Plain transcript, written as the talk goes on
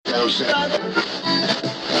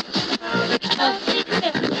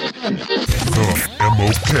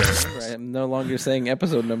I'm no longer saying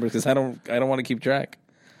episode numbers because I don't want to keep track.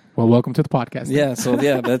 Well, welcome to the podcast. Yeah, so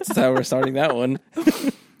that's how we're starting that one.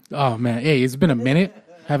 Oh man, hey, it's been a minute.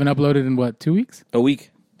 Haven't uploaded in what, 2 weeks? A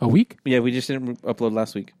week. A week? Yeah, we just didn't upload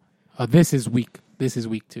last week. Oh, this is week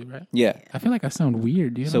 2, right? Yeah. I feel like I sound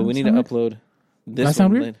weird. Do you So know we need to upload this. Do I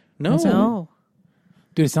sound one weird? later. No.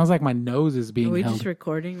 Dude, it sounds like my nose is being Are we held. just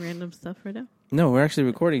recording random stuff right now? No, we're actually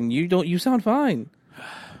recording. You sound fine.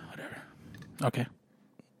 Okay.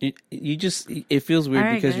 You just, it feels weird All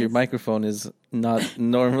right, because your guys. microphone is not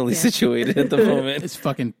normally situated at the moment. It's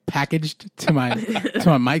fucking packaged to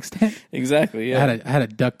my mic stand. Exactly. Yeah. I had to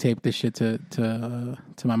duct tape this shit to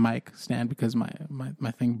my mic stand because my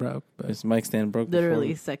thing broke. But This mic stand broke. Literally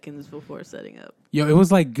before. seconds before setting up. yo, it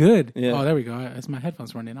was like good. Yeah. Oh, there we go. It's my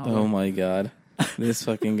headphones running out. Oh my god, this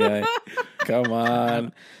fucking guy! Come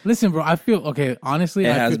on. Listen, bro. I feel okay. Honestly, It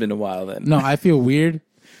I has feel, been a while then. No, I feel weird,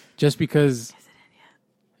 just because.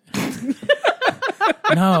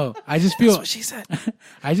 No, I just feel. That's what she said.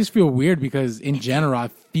 I just feel weird because in general I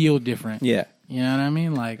feel different. Yeah, You know what I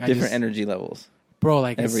mean? Like different energy levels. bro.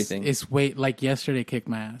 Like everything. It's weight. Like yesterday kicked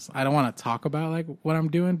my ass. I don't want to talk about like what I'm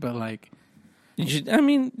doing, but like You should. I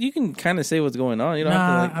mean, you can kind of say what's going on. You don't nah,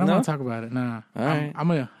 have to like. I don't no? want to talk about it. Nah, All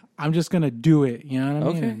right. I'm just gonna do it. You know what I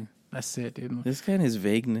mean? Okay. And that's it, dude. This guy and his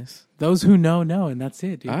vagueness. Those who know, and that's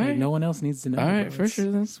it, dude. All Like, right. no one else needs to know. All right, bro. for sure,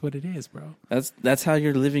 then. That's what it is, bro. That's how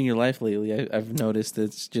you're living your life lately. I've noticed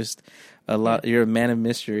it's just a lot. You're a man of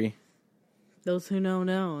mystery. Those who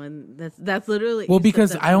know, and that's literally. Well, you said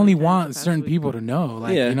because that I only many times want the past certain week. people to know.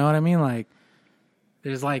 Like, Yeah. you know what I mean? Like,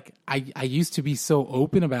 there's like, I used to be so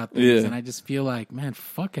open about things, Yeah. and I just feel like, man,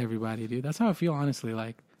 fuck everybody, dude. That's how I feel, honestly.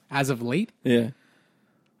 Like, as of late, Yeah.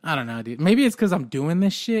 I don't know, dude. Maybe it's because I'm doing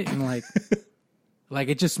this shit, and like, like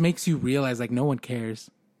it just makes you realize, like, no one cares.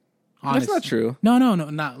 That's not true. No,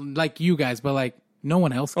 not like you guys, but like, no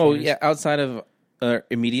one else cares. Oh yeah, outside of our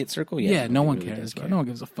immediate circle. Yeah. Yeah, no one really cares, does bro. care. No one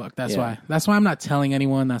gives a fuck. That's Yeah. why I'm not telling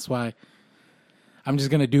anyone. That's why I'm just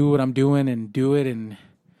gonna do what I'm doing and do it. And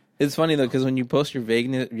It's funny though because when you post your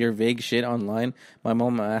vague shit online, my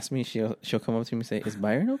mom asks me. She'll come up to me and say, "Is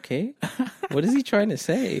Byron okay? What is he trying to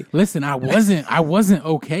say?" listen, I wasn't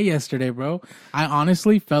okay yesterday, bro. I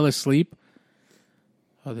honestly fell asleep.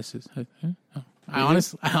 Oh, this is. I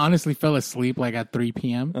honestly fell asleep like at 3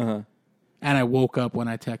 p.m. Uh-huh. And I woke up when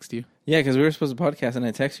I text you. Yeah, because we were supposed to podcast, and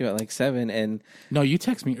I text you at like 7, and No, you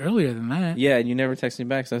text me earlier than that. yeah, and you never texted me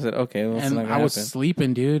back. So I said, "Okay, well, it's And not gonna I was happen."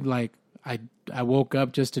 sleeping, dude. Like I woke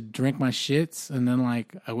up just to drink my shits, and then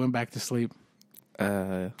like I went back to sleep.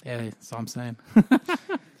 Yeah, that's all I'm saying.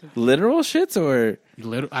 Literal shits or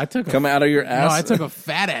I took come out of your No, ass? I took a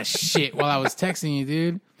fat ass shit while I was texting you,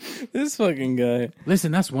 dude. This fucking guy.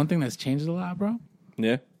 Listen, that's one thing that's changed a lot, bro.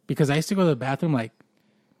 Yeah. Because I used to go to the bathroom like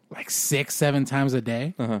 6-7 times a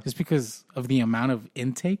day, just because of the amount of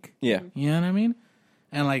intake. Yeah. You know what I mean?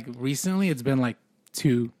 And like recently, it's been like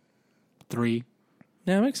 2, 3,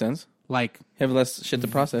 Yeah, that makes sense. like You have less shit to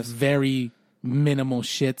process. very minimal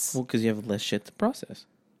shits. Well, because you have less shit to process.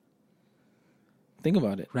 Think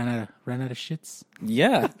about it. Ran out of shits.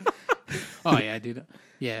 Yeah. Oh yeah, dude.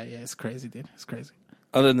 Yeah, it's crazy, dude. It's crazy.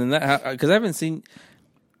 Other than that, because I haven't seen.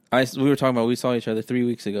 We were talking about we saw each other 3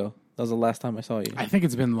 weeks ago. That was the last time I saw you. I think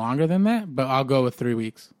it's been longer than that, but I'll go with 3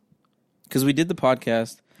 weeks. Because we did the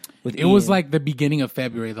podcast with. It was like the beginning of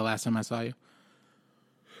February the last time I saw you.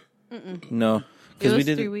 No, It because we was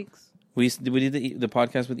did 3 weeks. we did the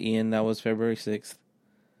podcast with Ian. That was February 6th,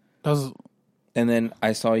 That was and then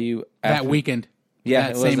I saw you that after, weekend. Yeah, that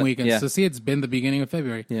it was same that- weekend. yeah. So see, it's been the beginning of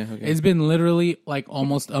February. Yeah, okay. It's been literally like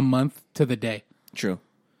almost a month to the day. True.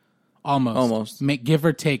 Almost. Give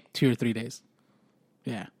or take 2 or 3 days.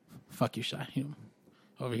 Yeah. Fuck you, Shy. You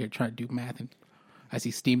over here trying to do math, and I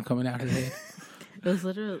see steam coming out of his head. It was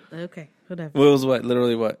literally okay. Whatever. What was what?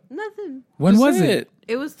 Literally what? Nothing. When Just was say it?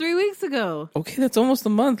 It was 3 weeks ago. Okay, that's almost a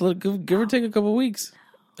month. Look, give or take a couple weeks,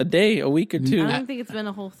 a day, a week or two. I don't think it's been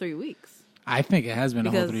a whole 3 weeks. I think it has been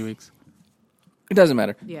a whole Because- 3 weeks. It doesn't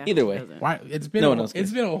matter. Yeah. Either it way. doesn't. Why? It's been No one else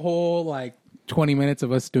it's cares. been a whole like 20 minutes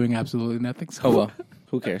of us doing absolutely nothing. So Oh well,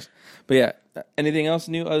 who cares? But yeah, anything else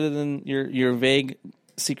new other than your vague,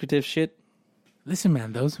 secretive shit? Listen,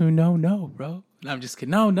 man, those who know, bro. No, I'm just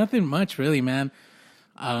kidding. No, nothing much, really, man.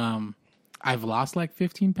 I've lost like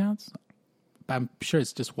 15 pounds. I'm sure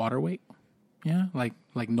it's just water weight. Yeah, like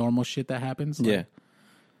normal shit that happens. Like, Yeah,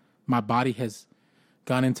 my body has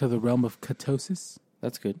gone into the realm of ketosis,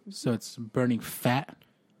 that's good. so it's burning fat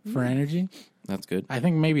for energy. That's good. I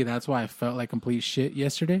think maybe that's why I felt like complete shit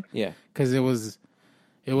yesterday. Yeah, Because it was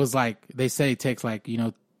like they say it takes like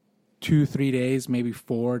 2-3 days, maybe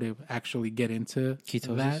 4 to actually get into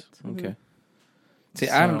Ketosis? that. Okay. See,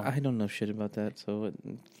 So- I don't know shit about that. So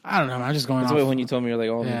I don't know. I'm just going that's off. why when you told me you're like,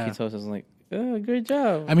 oh, Yeah. the ketosis, I'm like, oh, great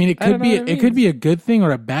job. I mean, it I could don't know be what it it could means. be a good thing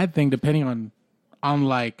or a bad thing depending on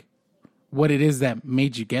like what it is that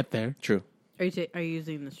made you get there. True. Are you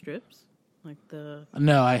using the strips? Like the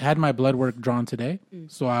No, I had my blood work drawn today,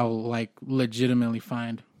 so I'll like legitimately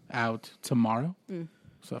find out tomorrow.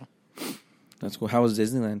 So, That's cool. How was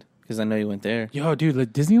Disneyland? Because I know you went there. yo, dude,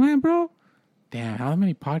 like Disneyland, bro. Damn, how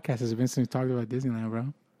many podcasts has it been since we talked about Disneyland,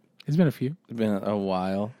 bro? It's been a few. It's been a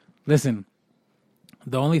while. Listen,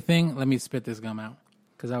 the only thing, let me spit this gum out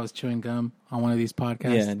because I was chewing gum on one of these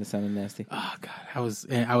podcasts. Yeah, and it sounded nasty. Oh God, I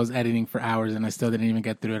was editing for hours and I still didn't even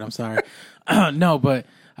get through it. I'm sorry. No, but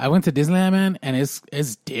I went to Disneyland, man, and it's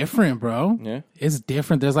different, bro. Yeah? It's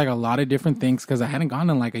different. There's like a lot of different things because I hadn't gone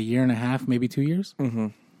in like a year and a half, maybe 2 years,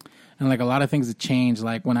 and like a lot of things have changed.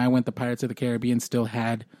 Like when I went, the Pirates of the Caribbean still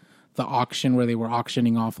had the auction where they were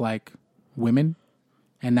auctioning off like women,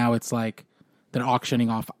 and now it's like they're auctioning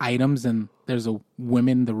off items, and there's a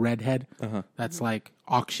woman, the redhead, that's like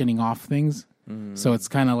auctioning off things. So it's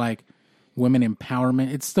kind of like women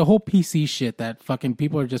empowerment. It's the whole PC shit that fucking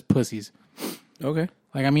people are just pussies. Okay.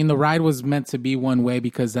 Like, I mean, the ride was meant to be one way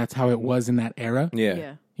because that's how it was in that era.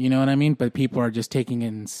 Yeah. You know what I mean? But people are just taking it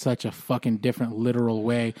in such a fucking different, literal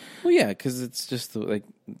way. Well, yeah, because it's just like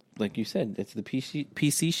you said, it's the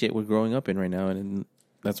PC shit we're growing up in right now, and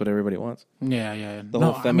that's what everybody wants. Yeah. The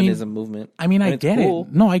whole feminism movement. I mean, I And it's get cool.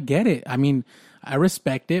 it. No, I get it. I mean, I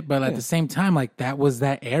respect it, but at the same time, like, that was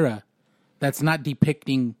that era. That's not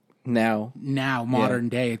depicting Now, modern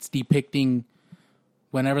day. It's depicting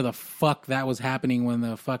whenever the fuck that was happening when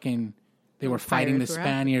the fucking they were fighting the Pirates were out.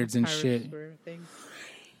 Spaniards and Pirates shit. were a thing.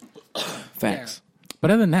 facts. But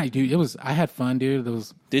other than that, dude, I had fun, dude. There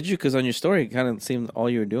was Did you? Because on your story, it kind of seemed all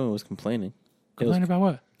you were doing was complaining. It was complaining about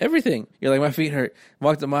what? everything. You're like, my feet hurt.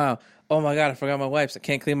 Walked a mile. Oh my God, I forgot my wipes. I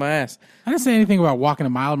can't clean my ass. I didn't say anything about walking a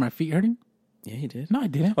mile and my feet hurting. Yeah, you did. No, I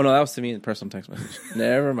didn't. Oh no, that was to me in personal text message.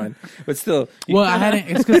 Never mind. But still, Well, I hadn't.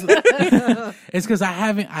 It's because I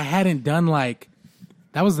hadn't done like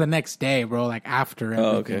that was the next day, bro. Like after everything.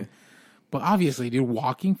 Oh, okay. But obviously, dude,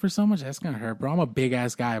 walking for so much that's gonna hurt, bro. I'm a big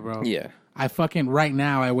ass guy, bro. Yeah. I fucking right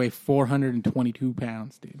now I weigh 422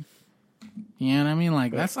 pounds, dude. You know what I mean?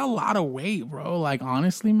 Like that's a lot of weight, bro. Like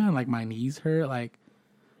honestly, man, like my knees hurt. Like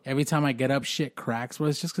every time I get up, shit cracks, bro.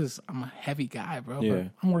 It's just because I'm a heavy guy, bro. Yeah. But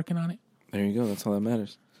I'm working on it. There you go. That's all that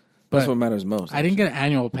matters. But That's what matters most. I didn't get an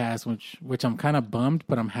annual pass, which I'm kind of bummed,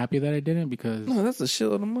 but I'm happy that I didn't because, No, that's a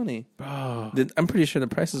shitload of money. bro, I'm pretty sure the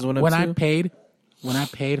prices went up when too. I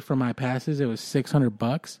paid for my passes, it was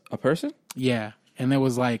 $600. A person? Yeah, and it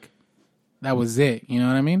was like that was it. You know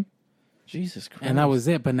what I mean? Jesus Christ. And that was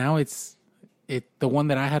it. But now the one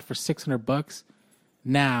that I had for $600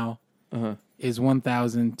 now is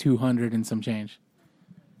 1,200 and some change.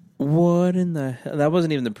 What in the hell? That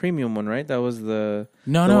wasn't even the premium one, right? That was the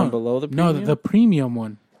No, the no, one below the no, premium? the premium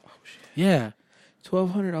one. Oh shit! Yeah,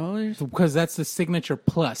 $1,200. because that's the signature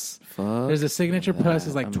plus. Fuck. There's a signature plus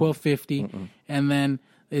is like $1,250, and then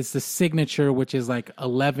it's the signature which is like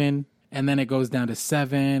 $11, and then it goes down to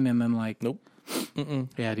 $7, and then like Nope.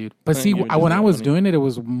 yeah, dude. But I see, ain't giving when you I that was money. doing it, it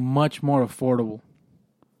was much more affordable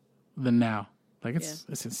than now. Like it's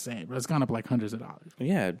insane, but it's gone up like hundreds of dollars.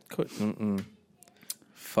 Yeah.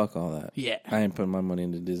 Fuck all that. Yeah. I ain't putting my money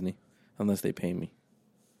into Disney unless they pay me.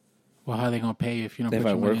 Well, how are they gonna pay you if you don't If put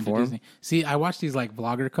I your money work into for 'em? Disney? See, I watch these like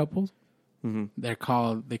vlogger couples. They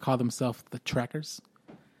call themselves the Trackers.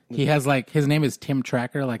 He has like his name is Tim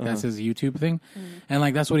Tracker, like that's his YouTube thing, and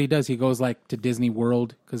like that's what he does. He goes like to Disney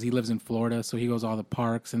World because he lives in Florida, so he goes all the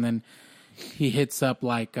parks, and then he hits up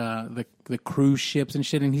like the cruise ships and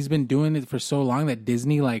shit. And he's been doing it for so long that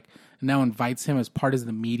Disney like now invites him as part of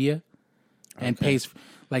the media, and pays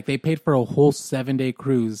like they paid for a whole 7-day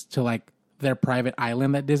cruise to like their private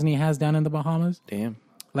island that Disney has down in the Bahamas. Damn.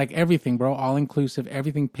 Like everything, bro, all inclusive,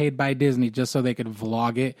 everything paid by Disney just so they could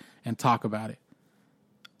vlog it and talk about it.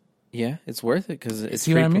 Yeah, it's worth it because it's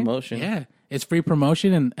See free what I mean? promotion. Yeah, it's free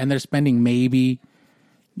promotion, and they're spending maybe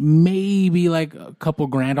like a couple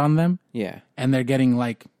grand on them, Yeah. and they're getting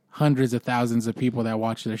like hundreds of thousands of people that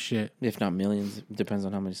watch their shit. If not millions. It depends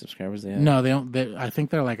on how many subscribers they have. No, they don't. I think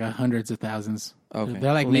they're like hundreds of thousands. Okay.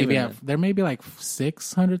 They're like We'll leave maybe it at- they're maybe like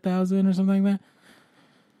 600,000 or something like that.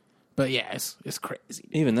 But yeah, it's crazy.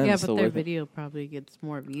 Even then, Yeah, it's but still their worth it. video probably gets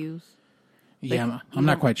more views. Yeah, I'm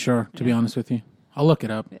not quite sure, to be honest with you. I'll look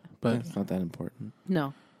it up, but It's not that important.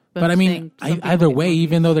 No. But I I'm mean, saying some people either get way, more even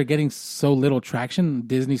views. though they're getting so little traction,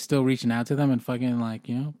 Disney's still reaching out to them and fucking like,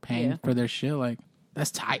 you know, paying Yeah. for their shit. Like,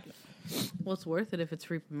 that's tight. Well, it's worth it if it's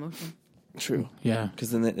free promotion. True. Yeah.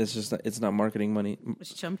 Because then it's not marketing money.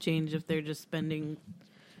 It's chump change if they're just spending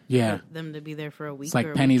Yeah. for them to be there for a week. It's like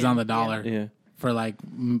or a pennies on weekend. the dollar Yeah. for like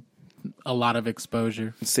a lot of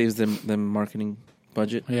exposure. It saves them marketing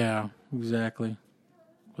budget. Yeah, exactly.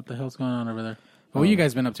 What the hell's going on over there? What you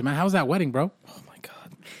guys been up to, man? How's that wedding, bro? Oh my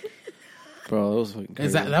god, bro, that was fucking crazy.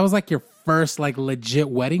 Is that was like your first like legit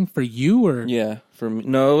wedding for you, or Yeah, for me.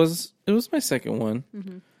 No, it was my second one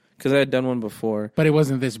because I had done one before. but it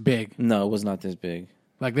wasn't this big. No, it was not this big.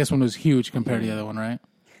 Like this one was huge compared to the other one, right?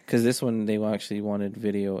 Because this one they actually wanted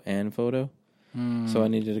video and photo, so I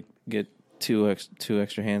needed to get two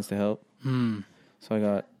extra hands to help. So I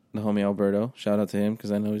got the homie Alberto. Shout out to him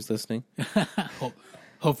because I know he's listening.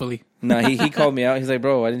 Hopefully. No, he called me out. He's like,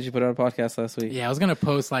 "Bro, why didn't you put out a podcast last week?" Yeah, I was gonna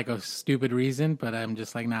post like a stupid reason, but I'm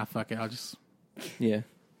just like, nah, fuck it. Yeah.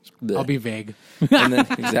 I'll be vague. And then,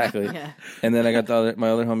 exactly. Yeah. And then I got my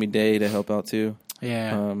other homie Day to help out too.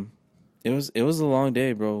 Yeah. It was a long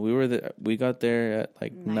day, bro. We got there at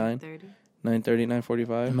like 9:30. 9:30,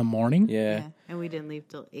 9:45. In the morning. Yeah. And we didn't leave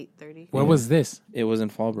till 8:30. Where was this? It was in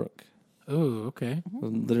Fallbrook. Oh, okay. It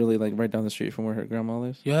was literally like right down the street from where her grandma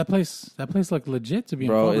lives. Yeah, that place looked legit to be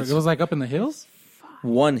Bro, in Fallbrook. it's- It was like up in the hills.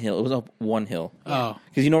 One hill. It was up one hill. Oh,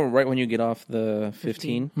 Because right when you get off the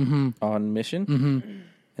 15 on Mission,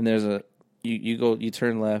 and there's you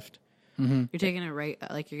turn left. You're taking it right,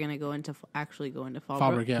 like you're gonna go into actually go into Fallbrook.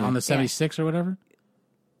 Fallbrook, yeah, on the 76 or whatever.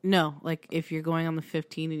 No, like if you're going on the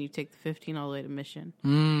 15 and you take the 15 all the way to Mission,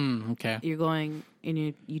 Okay. you're going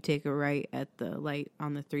and you take a right at the light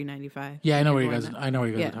on the 395. Yeah, I know where you You're guys. going I know where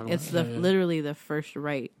you guys Yeah, are talking it's about. the Yeah, yeah. literally the first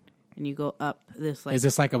right, and you go up this like. Is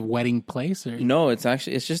this like a wedding place or? No, it's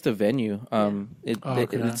just a venue.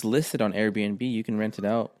 Okay. It's listed on Airbnb. You can rent it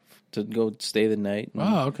out to go stay the night.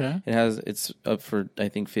 Oh, okay. It's up for I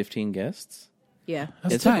think 15 guests. Yeah,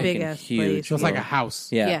 That's It's tight. a big fucking ass huge. place. So it's like a bro.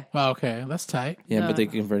 house. Yeah. Yeah. Oh, okay, that's tight. Yeah, but they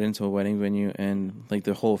Uh, converted it into a wedding venue, and like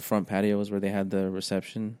the whole front patio was where they had the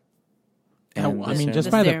reception. Yeah, and I mean, the just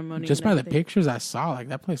the by ceremony the and the everything. pictures I saw, like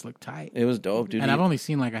that place looked tight. it was dope, dude. And I've only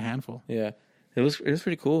seen like a handful. Yeah, it was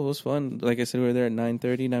pretty cool. It was fun. Like I said, we were there at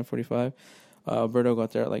 9:30, 9:45. Alberto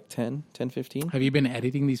got there at like 10:15. Have you been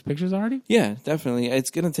editing these pictures already? Yeah, definitely. It's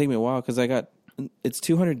gonna take me a while because it's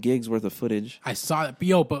 200 gigs worth of footage. I saw it.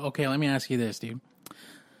 Yo, but okay, let me ask you this, dude.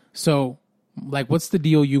 So, like, what's the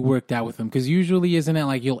deal you worked out with them? Because usually, isn't it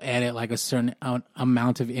like you'll edit like a certain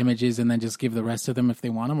amount of images and then just give the rest of them if they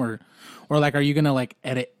want them, or like, are you gonna like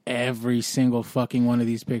edit every single fucking one of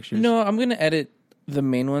these pictures? No, I'm gonna edit the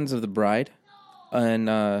main ones of the bride, and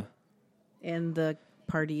and the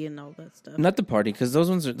party and all that stuff. not the party because those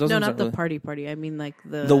ones no, aren't not the really- party. I mean, like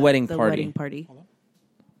The wedding party. Wedding party.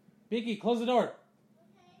 Vicky, close the door.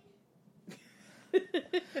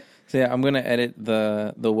 So yeah, I'm gonna edit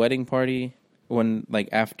the wedding party when like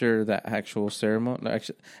after the actual ceremony,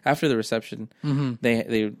 actually after the reception. They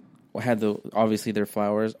had obviously their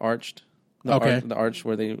flowers arched. Okay. The arch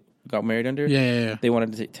where they got married under. Yeah. They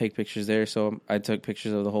wanted to take pictures there, so I took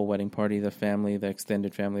pictures of the whole wedding party, the family, the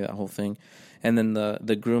extended family, that whole thing. And then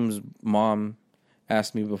the groom's mom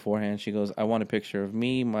asked me beforehand. She goes, "I want a picture of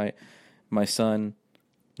me, my son,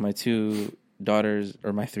 my two daughters,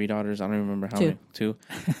 or my three daughters. I don't even remember how many. Two,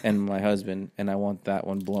 and my husband. And I want that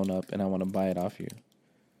one blown up, and I want to buy it off you."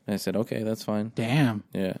 And I said, "Okay, that's fine." Damn.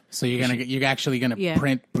 Yeah. So you're actually gonna Yeah.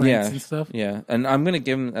 print prints Yeah, and stuff. yeah, and I'm gonna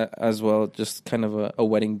give him as well, just kind of a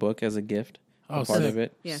wedding book as a gift. Oh, part sick. of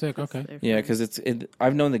it. Yeah, Sick, 'cause okay. they're Yeah, friends. because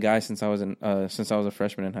I've known the guy since I was a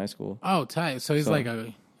freshman in high school. Oh, tight. So he's So- like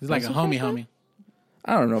a homie.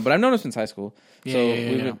 I don't know, but I've known him since high school. Yeah, So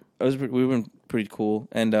yeah. we've been pretty cool,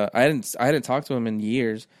 and I hadn't talked to him in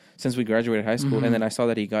years since we graduated high school, and then I saw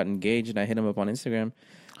that he got engaged, and I hit him up on Instagram.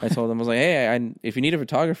 I told him, I was like, "Hey, if you need a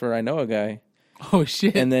photographer, I know a guy." Oh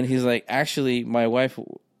shit. And then he's like, "Actually, my wife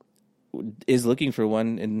is looking for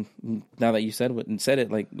one, and now that you said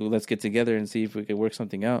it, like, let's get together and see if we could work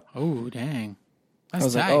something out." Oh dang. That's I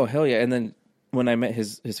was tight. like, "Oh hell yeah!" And then when I met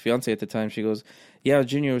his fiance at the time, she goes, "Yeah,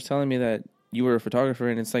 Junior was telling me that you were a photographer,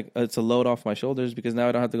 and it's like it's a load off my shoulders because now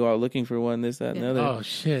I don't have to go out looking for one, this, that, and the other." Oh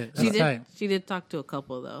shit. She That's tight. did talk to a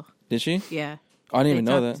couple though. Did she? Yeah, I didn't even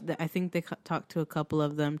know talked- that. I think they talked to a couple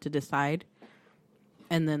of them to decide,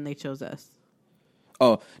 and then they chose us.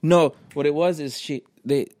 Oh no! What it was is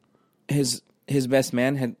his best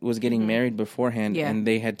man was getting married beforehand, Yeah. and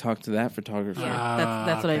they had talked to that photographer, Yeah,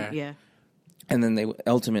 that's what I. okay. Yeah, and then they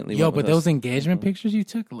ultimately Yo, went but with those us. engagement pictures you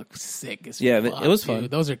took look sick as Yeah, fuck, it was dude. fun.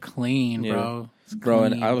 Those are clean, Yeah. bro. It's Bro,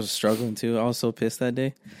 and clean. I was struggling too. I was so pissed that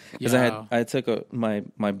day because Yeah. I took my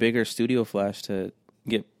bigger studio flash to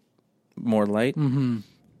get more light,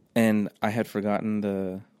 and I had forgotten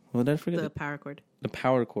What did I forget? The power cord. The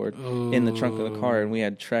power cord in the trunk of the car, and we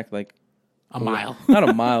had trekked like a mile. Not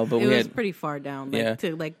a mile, but It we was had. pretty far down, like Yeah.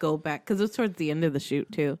 to like go back because it was towards the end of the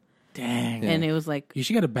shoot too, Dang. and it was like You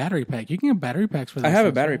should get a battery pack. You can get battery packs for that. I have a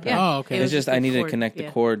stuff, battery right? pack. Oh, okay. It It's was just just I the need to cord, connect the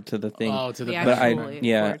yeah. cord to the thing. Oh, to the The battery. But I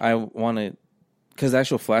actual cord. I want to because the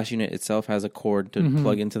actual flash unit itself has a cord to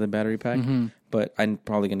plug into the battery pack. But I'm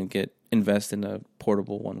probably gonna invest in a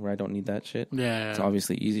portable one where I don't need that shit. Yeah. It's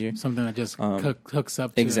obviously easier. Something that just hooks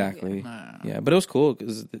up to Exactly. it. Yeah, but it was cool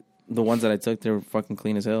because the ones that I took, they were fucking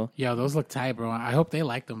clean as hell. Yeah, those look tight, bro. I hope they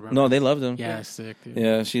like them, bro. No, they loved them. Yeah, sick, dude.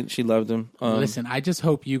 Yeah, she loved them. Listen, I just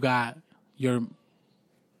hope you got your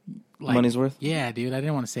money's worth. Yeah, dude. I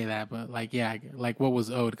didn't want to say that, but like, yeah, like what was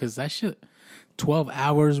owed? Because that shit, 12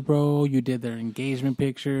 hours, bro. You did their engagement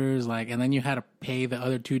pictures, like, and then you had to pay the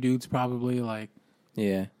other two dudes probably, like.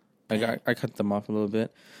 Yeah, I cut them off a little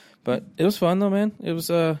bit, but it was fun though, man. It was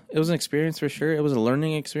an experience for sure. It was a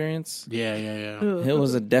learning experience. Yeah. It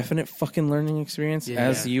was a definite fucking learning experience, Yeah.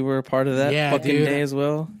 as you were a part of that fucking dude. day as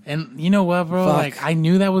well. And you know what, bro? Fuck. Like, I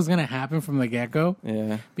knew that was gonna happen from the get go.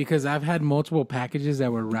 Yeah, Because I've had multiple packages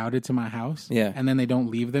that were routed to my house. Yeah. And then they don't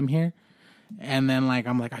leave them here. And then, like,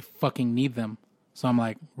 I'm like, I fucking need them. So I'm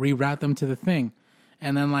like, reroute them to the thing.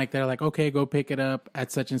 And then, like, they're like, okay, go pick it up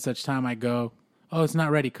at such and such time. I go, oh, it's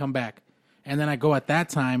not ready. Come back. And then I go at that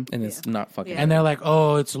time. and it's not fucking. Yeah. And they're like,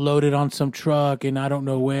 oh, it's loaded on some truck and I don't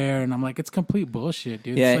know where. And I'm like, it's complete bullshit,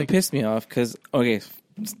 dude. Yeah, It's it like, pissed me off because a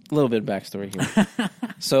little bit of backstory here.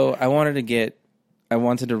 So I wanted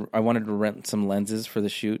to rent some lenses for the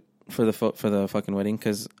shoot for the fucking wedding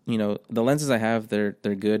because the lenses I have they're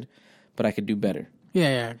good, but I could do better.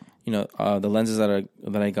 yeah. The lenses that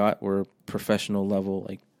I got were professional level,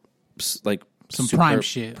 like Some super prime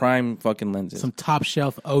shit. prime fucking lenses. Some top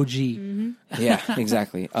shelf OG. Yeah,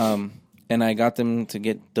 exactly. And I got them to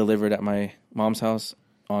get delivered at my mom's house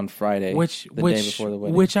on Friday, Which the day before the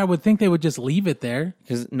wedding. Which I would think they would just leave it there.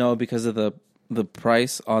 Because of the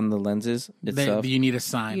price on the lenses itself. You need a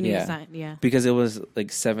sign. you need Yeah. a sign. Yeah, Because it was like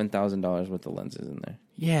 $7,000 worth of lenses in there.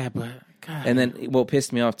 Yeah, but God. And then what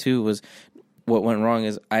pissed me off too was what went wrong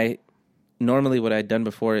is normally what I'd done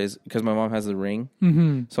before is because my mom has the ring,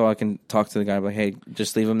 so I can talk to the guy like, hey,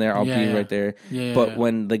 just leave him there. I'll be Yeah. right there. Yeah, but yeah.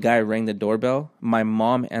 when the guy rang the doorbell, my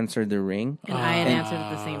mom answered the ring. and I had answered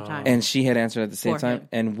at the same time. And she had answered at the same For time, him.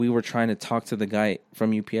 and we were trying to talk to the guy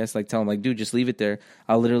from UPS, like tell him, like, dude, just leave it there.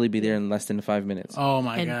 I'll literally be there in less than 5 minutes. Oh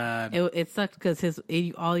my And God. it sucked because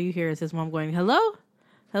all you hear is his mom going, "Hello,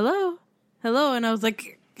 hello, hello," and I was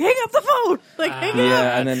like, "Hang up the phone!" Like, hang up.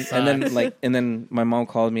 Yeah, and then my mom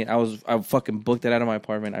called me. I fucking booked it out of my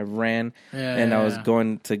apartment. I ran, and I was Yeah.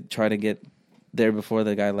 going to try to get there before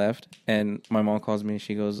the guy left. And my mom calls me. And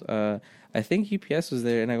she goes, "I think UPS was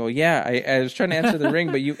there." And I go, "Yeah, I was trying to answer the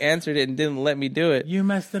ring, but you answered it and didn't let me do it." You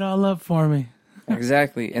messed it all up for me.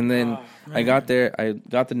 Exactly. And then I got there. I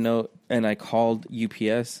got the note, and I called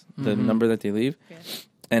UPS, the number that they leave,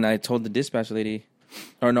 and I told the dispatch lady.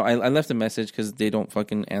 Or no, I left a message because they don't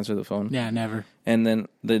fucking answer the phone. Yeah, never. And then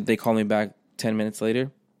they call me back 10 minutes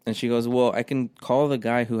later. And she goes, well, I can call the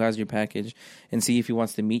guy who has your package and see if he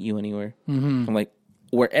wants to meet you anywhere. Mm-hmm. I'm like,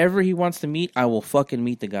 wherever he wants to meet, I will fucking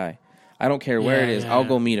meet the guy. I don't care where it is. Yeah. I'll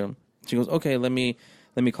go meet him. She goes, okay, let me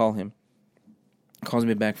call him. Calls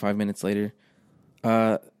me back 5 minutes later.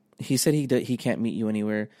 He said he can't meet you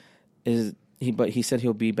anywhere. But he said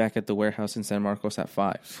he'll be back at the warehouse in San Marcos at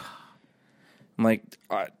 5. I'm like,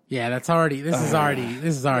 Yeah, this is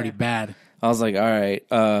already bad. I was like, all right,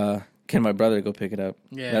 can my brother go pick it up?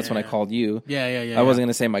 Yeah, That's when I yeah. called you. Yeah. I wasn't going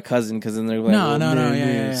to say my cousin because then they're like, No, well, no,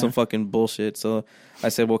 man, yeah. some fucking bullshit. So I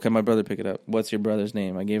said, well, can my brother pick it up? What's your brother's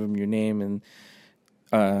name? I gave him your name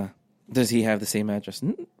and does he have the same address?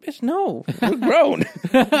 Bitch, no. We're grown.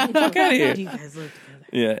 Fuck out of here. You guys live together.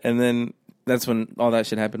 Yeah, and then that's when all that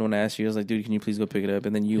shit happened when I asked you. I was like, dude, can you please go pick it up?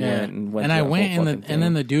 And then you went and and through I that went whole and fucking then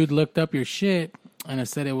thing. the dude looked up your shit and it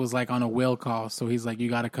said it was like on a will call. So he's like, you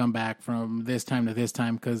got to come back from this time to this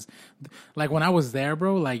time because, like when I was there,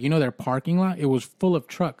 bro, like their parking lot, it was full of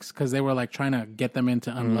trucks because they were like trying to get them in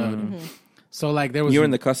to unload. Mm-hmm. So like there was You were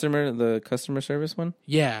in the customer service one?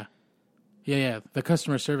 yeah. The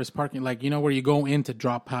customer service parking, like where you go in to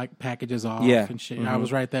drop packages off Yeah. and shit. I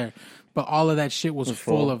was right there, but all of that shit was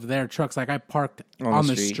full full. of their trucks. Like I parked on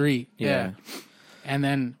the street. Yeah. And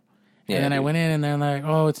then Yeah, I dude. went in and they're like,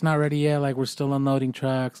 oh, it's not ready yet. Like we're still unloading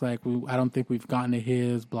trucks. Like I don't think we've gotten to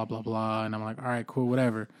his. Blah blah blah. And I'm like, all right, cool,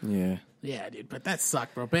 whatever. Yeah. Yeah, dude, but that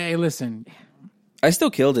sucked, bro. But hey, listen, I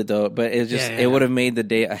still killed it though, but it just Yeah. it would have made the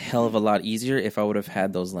day a hell of a lot easier if I would have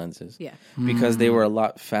had those lenses. Yeah. Because they were a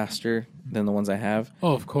lot faster than the ones I have.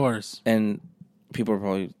 oh, of course. And people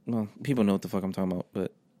know what the fuck I'm talking about,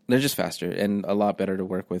 but they're just faster and a lot better to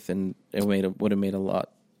work with, and it would have made a lot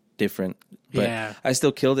different. But Yeah. I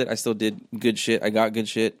still killed it. I still did good shit. I got good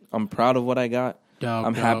shit. I'm proud of what I got.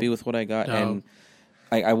 I'm happy with what I got, and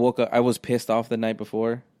I woke up. I was pissed off the night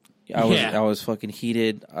before. I was fucking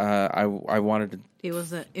heated. I wanted to. It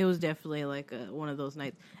was definitely like one of those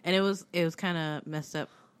nights, and it was kind of messed up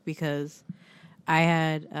because I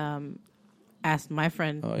had asked my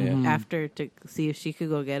friend after to see if she could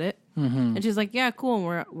go get it, and she's like, "Yeah, cool."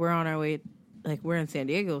 And we're on our way, like we're in San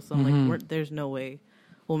Diego, so I'm like, there's no way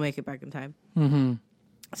we'll make it back in time.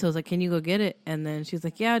 So I was like, "Can you go get it?" And then she's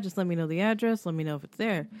like, "Yeah, just let me know the address. Let me know if it's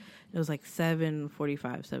there." It was like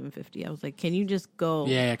 7:45, 7:50. I was like, "Can you just go?"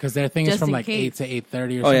 Yeah, because their thing is Just from in like case. 8 to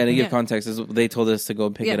 8:30 or Oh something. yeah, to give context, they told us to go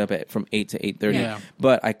pick it up from 8 to 8:30. Yeah.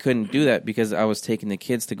 But I couldn't do that because I was taking the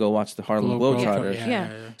kids to go watch the Harlem Globetrotters.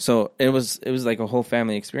 Yeah. So it was like a whole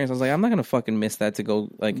family experience. I was like, I'm not gonna fucking miss that to go.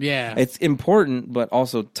 Like, Yeah. it's important, but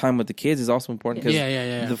also time with the kids is also important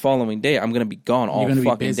because the following day I'm gonna be gone all You're gonna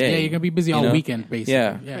fucking be busy. day. Yeah, you're gonna be busy all weekend, basically.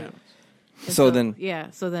 Yeah. And So then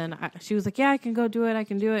she was like, "Yeah, I can go do it. I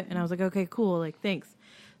can do it." And I was like, "Okay, cool. Like, thanks."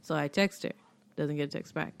 So I text her. Doesn't get a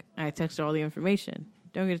text back. I text her all the information.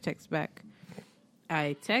 Don't get a text back.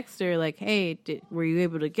 I text her like, "Hey, were you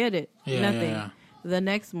able to get it?" Yeah, Nothing. yeah. The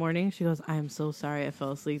next morning, she goes, "I'm so sorry. I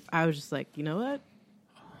fell asleep." I was just like, you know what?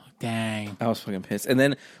 Dang. I was fucking pissed. And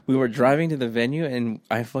then we were driving to the venue, and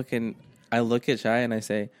I look at Shai and I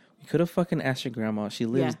say, "We could have fucking asked your grandma. She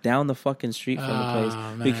lives down the fucking street from the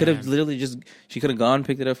place. We could have literally she could have gone,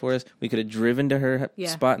 picked it up for us. We could have driven to her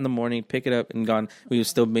spot in the morning, pick it up, and gone. We would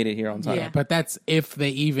still made it here on time." Yeah. But that's if they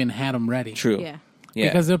even had them ready. True. Yeah. Yeah.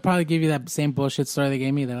 Because they'll probably give you that same bullshit story they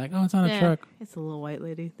gave me. They're like, "Oh, it's on a truck." It's a little white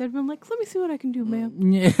lady. They'd been like, "Let me see what I can do,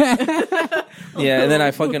 ma'am." Yeah. Yeah, and then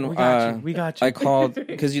I fucking We got you. I called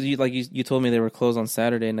because you told me they were closed on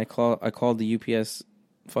Saturday, and I called the UPS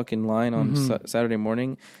fucking line on Saturday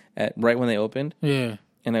morning at right when they opened, Yeah.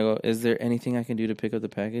 and I go, "Is there anything I can do to pick up the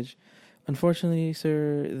package?" "Unfortunately,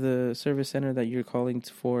 sir, the service center that you're calling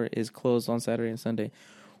for is closed on Saturday and Sunday."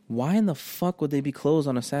 Why in the fuck would they be closed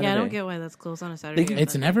on a Saturday? Yeah, I don't get why that's closed on a Saturday. or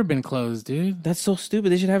It's Sunday. never been closed, dude. That's so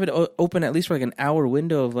stupid. They should have it open at least for like an hour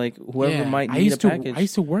window of like whoever might need a package. I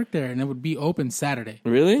used to work there, and it would be open Saturday.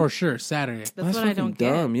 Really? For sure, Saturday. That's what I don't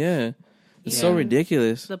dumb. get. Yeah, it's so Yeah.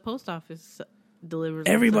 ridiculous. The post office delivers.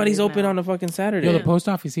 Everybody's Sundays open now. on a fucking Saturday. Yo, the post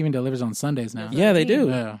office even delivers on Sundays now. Yeah, they do.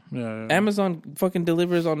 Yeah. Yeah. Amazon fucking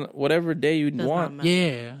delivers on whatever day you Does want. not matter.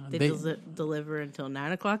 Yeah. They deliver until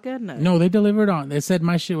 9 o'clock at night. No, they delivered on. They said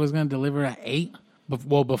my shit was gonna deliver at 8.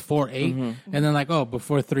 Before 8, and then like, oh,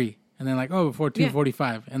 before 3, and then like, oh, before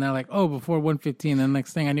 2:45, and then like, oh, before 1:15. And the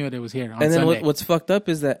next thing I knew, it was here on And then Sunday. what's fucked up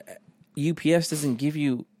is that UPS doesn't give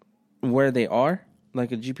you where they are,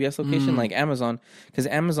 like a GPS location, like Amazon, because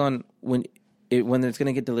Amazon when it's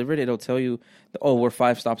gonna get delivered, it'll tell you, "Oh, we're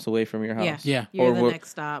 5 stops away from your house." Yeah. You're Or the we're-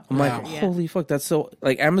 next stop. I'm like, Yeah. holy fuck, that's so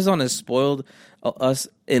like Amazon has spoiled us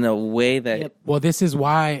in a way that Yep. Well, this is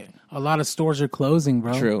why a lot of stores are closing,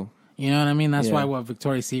 bro. true. You know what I mean? That's Yeah. why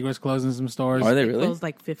Victoria's Secret's closing some stores. Are they It really? closed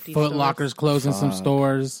like 50 Foot stores. Locker's closing some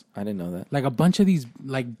stores. I didn't know that. Like a bunch of these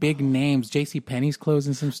like big names. JCPenney's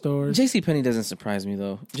closing some stores. JCPenney doesn't surprise me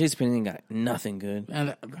though. JCPenney ain't got nothing good.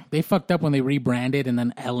 And they fucked up when they rebranded, and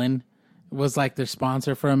then Ellen was like their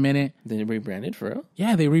sponsor for a minute. They rebranded for real.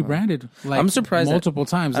 Yeah, they rebranded like I'm surprised multiple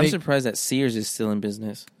times. I'm surprised that Sears is still in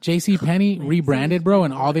business. JCPenney rebranded, bro,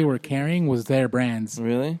 and all they were carrying was their brands.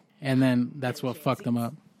 Really? And then that's what fucked them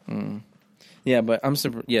up. Yeah, but I'm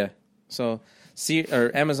surprised. Yeah. So,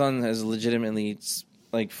 Amazon has legitimately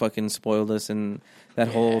like fucking spoiled us, and that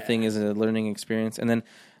whole thing is a learning experience. And then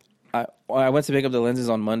I went to pick up the lenses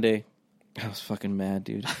on Monday. I was fucking mad,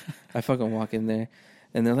 dude. I fucking walk in there,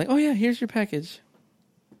 and they're like, "Oh yeah, here's your package."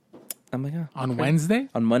 I'm like, "Oh." On Wednesday?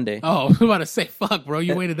 On Monday. Oh, I was about to say, fuck, bro,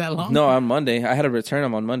 you waited that long? No, on Monday. I had to return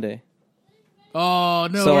them on Monday. Oh,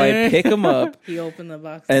 no So way. I pick them up. He opened the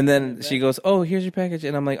box. And then she goes, "Oh, here's your package,"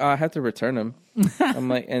 and I'm like, "Oh, I have to return them." I'm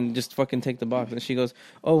like, and just fucking take the box. And she goes,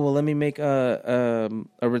 "Oh, well, let me make a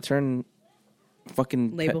return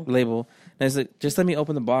fucking label." And I was like, "Just let me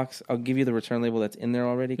open the box. I'll give you the return label that's in there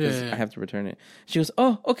already because I have to return it." She goes,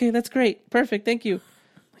 "Oh, okay, that's great, perfect, thank you."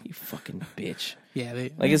 Like, you fucking bitch. Yeah,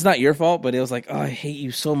 Like, it's not your fault, but it was like, "Oh, I hate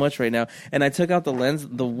you so much right now." And I took out the lens,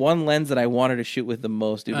 the one lens that I wanted to shoot with the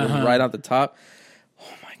most, dude, was right out the top.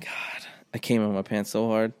 Oh my god, I came in my pants so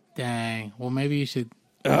hard. Dang. Well, maybe you should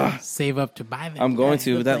save up to buy that. I'm going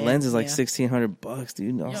to, the but that plan, lens is like yeah. $1,600,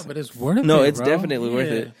 dude. No, Yeah, but it's worth it. no, it's bro. definitely worth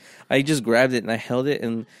Yeah. it. I just grabbed it and I held it,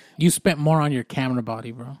 and You spent more on your camera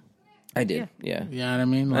body, bro. I did. Yeah. You know what I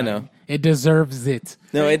mean? Like, I know. It deserves it.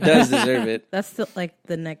 No, it does deserve it. That's still like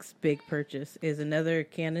the next big purchase is another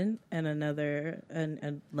Canon and another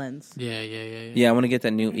a lens. Yeah. Yeah, I want to get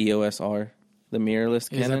that new EOS R, the mirrorless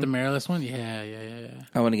Canon. Is that the mirrorless one? Yeah.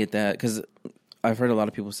 I want to get that because I've heard a lot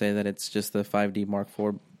of people say that it's just the 5D Mark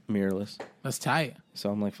IV mirrorless. That's tight. So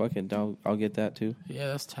I'm like, fuck it, I'll get that too. Yeah,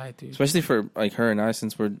 that's tight, dude. Especially for like her and I,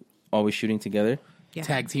 since we're always shooting together. Yeah.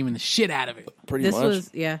 Tag teaming the shit out of it. Pretty much.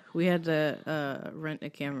 We had to rent a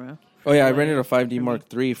camera. Oh yeah, I rented a 5D Mark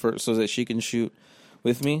III so that she can shoot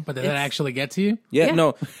with me. But did that actually get to you? Yeah.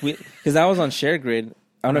 No, because I was on ShareGrid.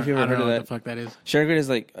 I don't know if you ever heard of that. What the fuck that is? ShareGrid is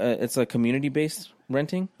like it's a community based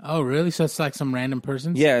renting. Oh, really? So it's like some random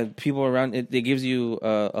persons? Yeah, people around. It gives you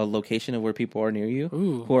a location of where people are near you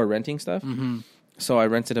who are renting stuff. Mm-hmm. So I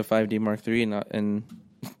rented a 5D Mark III, and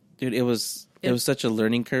dude, it was such a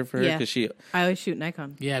learning curve for her because I always shoot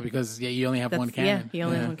Nikon. Yeah, because you only have one Canon. Yeah, you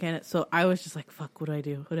only have one Canon. So I was just like, fuck, what do I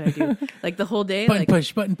do? What do I do? Like the whole day,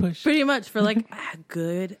 button push. Pretty much for like a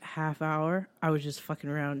good half hour, I was just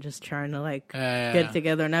fucking around, just trying to like get it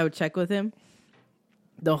together. And I would check with him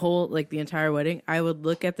the entire wedding. I would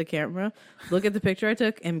look at the camera, look at the picture I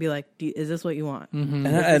took, and be like, is this what you want? Mm-hmm.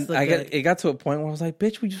 And it got to a point where I was like,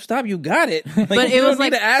 bitch, would you stop? You got it. Like, but it was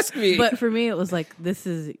like to ask me. But for me, it was like, this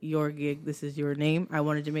is your gig. This is your name. I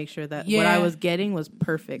wanted to make sure that what I was getting was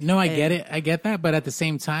perfect. No, I get it. I get that. But at the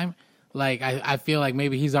same time, like, I feel like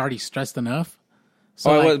maybe he's already stressed enough.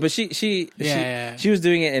 So like, but she was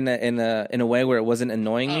doing it in a way where it wasn't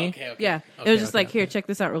annoying me. Okay. Yeah, it was just like, here, check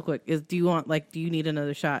this out real quick. Do you need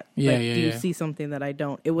another shot? Do you see something that I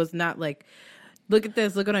don't? It was not like, look at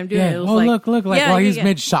this, look what I'm doing. Yeah. It was look, like while he's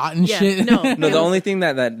mid shot and shit. No, the only thing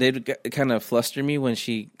that did kind of fluster me when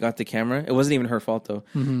she got the camera, it wasn't even her fault though.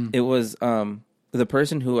 Mm-hmm. It was the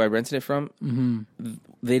person who I rented it from. Mm-hmm.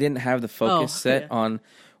 They didn't have the focus set on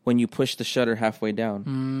when you push the shutter halfway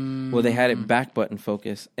down. Well, they had it back button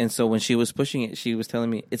focus. And so when she was pushing it, she was telling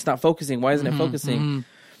me, it's not focusing. Why isn't it focusing?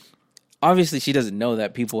 Obviously, she doesn't know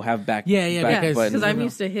that people have back buttons. Because I'm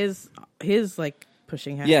used to his like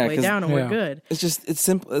pushing halfway down and we're good. It's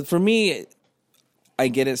simple. For me, I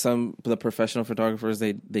get it. The professional photographers,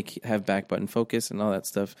 they have back button focus and all that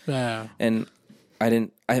stuff. Yeah. And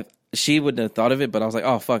she wouldn't have thought of it, but I was like,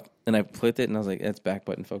 oh, fuck. And I clicked it, and I was like, that's back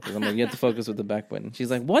button focus. I'm like, you have to focus with the back button. She's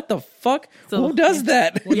like, what the fuck? So, who does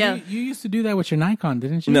that? Well, you used to do that with your Nikon,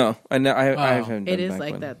 didn't you? No, I haven't done it. Is back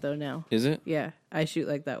like button. that, though, now. Is it? Yeah, I shoot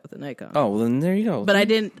like that with a Nikon. Oh, well, then there you go. But I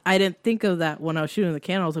didn't think of that when I was shooting the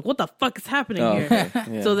Canon. I was like, what the fuck is happening here? Okay.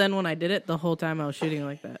 Yeah. So then when I did it, the whole time I was shooting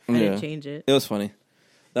like that. I didn't change it. It was funny.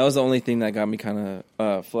 That was the only thing that got me kind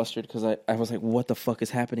of flustered because I was like, what the fuck is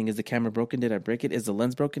happening? Is the camera broken? Did I break it? Is the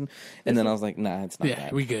lens broken? And then I was like, nah, it's not that. Yeah,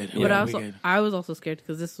 we good. Yeah, but I was also scared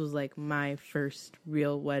because this was like my first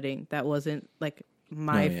real wedding. That wasn't like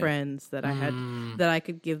my friends that I had that I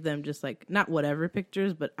could give them just like not whatever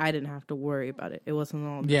pictures, but I didn't have to worry about it. It wasn't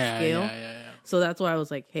on the scale. Yeah. So that's why I was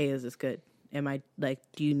like, hey, is this good? Am I like,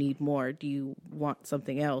 do you need more? Do you want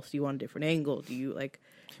something else? Do you want a different angle? Do you like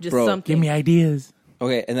just something? Give me ideas.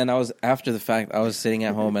 Okay, and then after the fact, I was sitting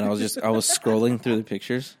at home and I was scrolling through the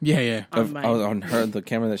picters. Yeah. I was on the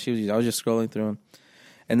camera that she was using. I was just scrolling through them.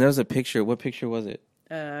 And there was a picture. What picture was it?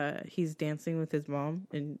 He's dancing with his mom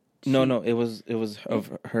and No, it was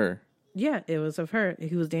of her. Yeah, it was of her.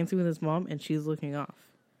 He was dancing with his mom and she's looking off.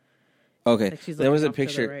 Okay. Like there was a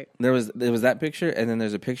picture. Right. There was that picture, and then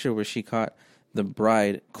there's a picture where she caught the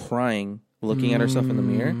bride crying, looking at herself in the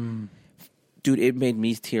mirror. Dude, it made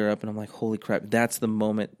me tear up, and I'm like, holy crap, that's the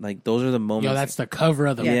moment. Like, those are the moments. Yo, that's the cover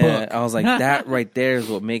of the book. Yeah, I was like, that right there is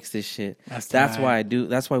what makes this shit. That's why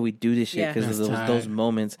we do this shit, because of those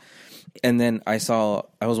moments. And then I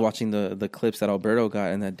was watching the clips that Alberto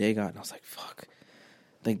got and that Day got, and I was like, fuck.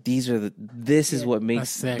 Like, this is what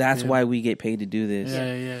makes, that's why we get paid to do this.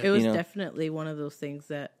 Yeah. It was definitely one of those things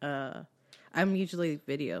that, I'm usually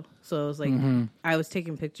video. So it was like, I was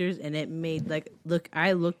taking pictures, and it made, like,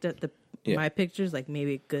 I looked at my pictures like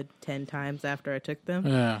maybe a good 10 times after I took them.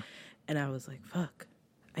 Yeah. And I was like, fuck,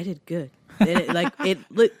 I did good.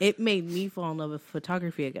 It made me fall in love with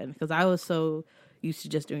photography again because I was so used to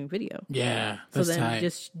just doing video. Yeah. So then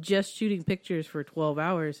tight. just shooting pictures for 12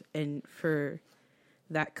 hours and for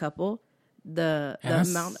that couple, the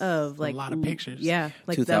amount of like a lot of pictures. Yeah.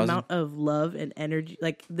 Like 2,000. The amount of love and energy,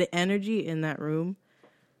 like the energy in that room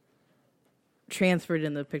transferred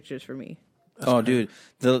in the pictures for me. That's dude,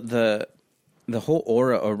 the whole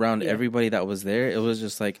aura around everybody that was there, it was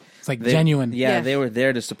just like it's like genuine. Yeah, they were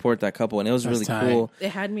there to support that couple, and it was really cool. It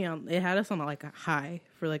had us on like a high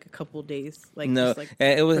for like a couple days. Like no, just, like,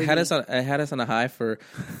 it had us on a high for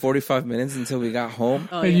 45 minutes until we got home.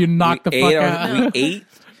 Oh, you knocked the fuck out. We ate,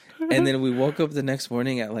 and then we woke up the next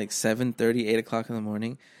morning at like 7:30, 8 o'clock in the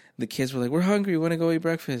morning. The kids were like, "We're hungry. We want to go eat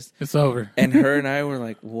breakfast." It's over. And her and I were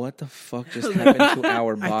like, "What the fuck just happened to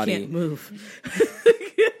our body?" I can't move.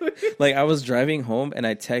 Like, I was driving home and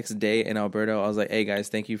I text Day and Alberto. I was like, "Hey guys,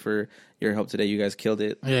 thank you for your help today. You guys killed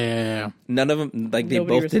it." Yeah. None of them, like, they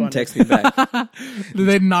Nobody both responded. didn't text me back. Did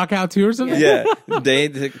they knock out too or something? Yeah. Day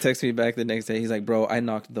texted me back the next day. He's like, "Bro, I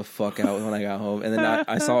knocked the fuck out when I got home." And then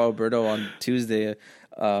I saw Alberto on Tuesday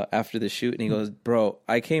after the shoot, and he goes, "Bro,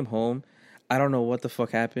 I came home. I don't know what the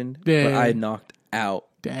fuck happened, but I knocked out."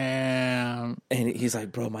 Damn. And he's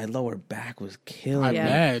like, "Bro, my lower back was killing I me."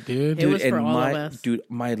 bet, dude. It was and for all of us. Dude,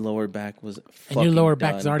 my lower back was fucking And your lower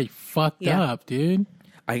done. back is already fucked up, dude.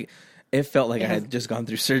 It felt like I had just gone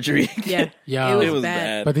through surgery. Yeah, Yo. it It was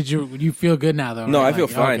bad. bad. But you feel good now though? No, right? I feel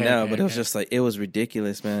Like, fine okay, now, okay, but it was okay. just like, it was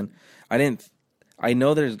ridiculous, man. I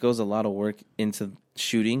know there goes a lot of work into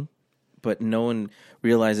shooting, but no one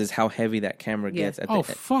realizes how heavy that camera gets at the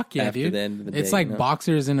fuck yeah, after dude. the end of the It's day, like you know?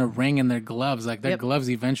 boxers in a ring and their gloves. Like their Yep. gloves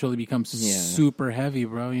eventually become Yeah. super heavy,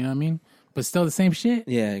 bro. You know what I mean? But still the same shit.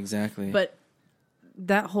 Yeah, exactly. But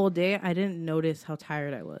that whole day, I didn't notice how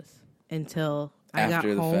tired I was until I got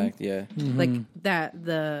after the home. fact, yeah. Like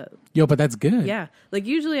the Yo, but that's good. yeah. Like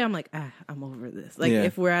usually I'm like, I'm over this. Like Yeah.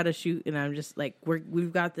 if we're at a shoot and I'm just like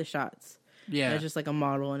we've got the shots. Yeah. And it's just like a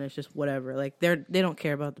model and it's just whatever. Like they don't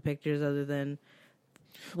care about the pictures other than.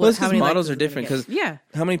 Well, it's how because many models likes are is it gonna different. get. Because yeah,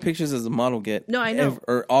 how many pictures does a model get? No, I know.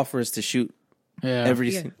 Or offers to shoot Yeah.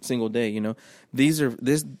 every Yeah. single day. You know,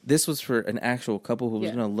 this was for an actual couple who was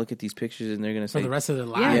Yeah. going to look at these pictures and they're going to For say, the rest of their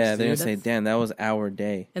lives. Yeah. yeah, they're dude. going to say, "Damn, that was our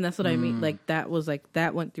day." and that's what I mean. Like that was like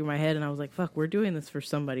that went through my head, and I was like, "Fuck, we're doing this for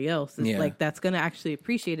somebody else." It's Yeah. like that's gonna actually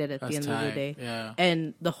appreciate it at That's the end of tight. the day. Yeah.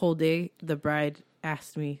 And the whole day, the bride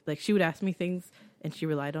asked me, like, she would ask me things, and she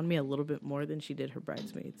relied on me a little bit more than she did her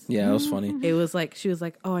bridesmaids. Yeah, it was funny. It was like she was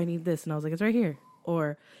like, "Oh, I need this," and I was like, "It's right here."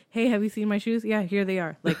 Or, "Hey, have you seen my shoes?" "Yeah, here they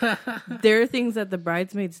are." Like, there are things that the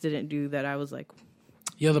bridesmaids didn't do that I was like,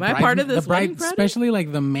 Yo, the Am I part of this the bride, wedding party? especially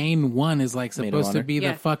like the main one is like Maid of supposed to honor. be the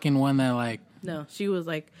Yeah. fucking one that like no. She was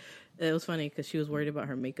like, it was funny because she was worried about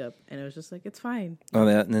her makeup, and it was just like, it's fine. Oh,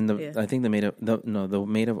 that and then Yeah. I think the maid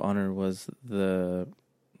of honor was the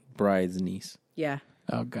bride's niece. Yeah,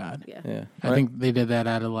 oh god. yeah. Yeah, I think they did that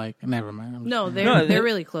out of like never mind. I'm just- No, they're No, they're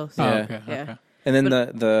really close. Oh, Yeah. okay. Yeah. Okay. And then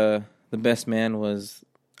the best man was,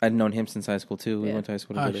 I'd known him since high school too. We Yeah. went to high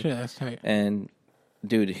school Oh together. shit, that's tight. And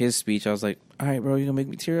dude, his speech, I was like, "All right, bro, you gonna make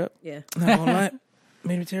me tear up?" Yeah. Not gonna lie,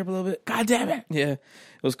 made me tear up a little bit. God damn it! Yeah, it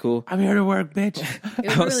was cool. I'm here to work, bitch.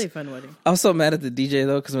 It was a really fun wedding. I was so mad at the DJ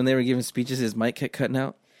though, because when they were giving speeches, his mic kept cutting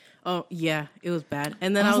out. Oh yeah, it was bad.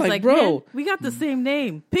 And then I I was was, like, like, bro. "Man, we got the same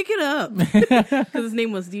name. Pick it up." Because his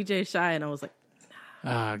name was DJ Shy, and I was like,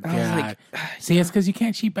 Oh god. like, See, it's because you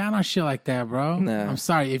can't cheap out on shit like that, bro. Nah. I'm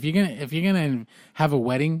sorry. If you're gonna have a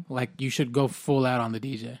wedding, like you should go full out on the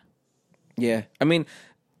DJ. Yeah, I mean,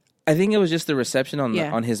 I think it was just the reception on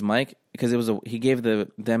Yeah. on his mic, because it was he gave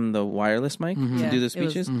them the wireless mic to Yeah, do the it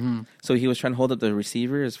was- speeches. So he was trying to hold up the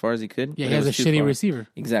receiver as far as he could. Yeah, but he it has a was too shitty far. receiver.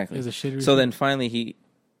 Exactly. He has a shitty So receiver. then finally he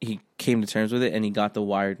came to terms with it, and he got the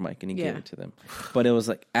wired mic and he gave Yeah. it to them. But it was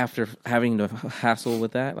like, after having to hassle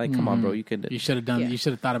with that, like, come on, bro, you could You should have done. Yeah. You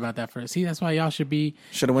should have thought about that first. See, that's why y'all should be.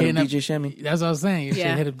 should have went hitting with up- DJ Shammy. That's what I was saying. You should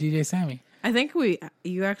Yeah. hit up DJ Sammy. I think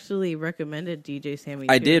you actually recommended DJ Sammy.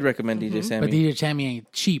 I too. did recommend DJ Sammy. But DJ Sammy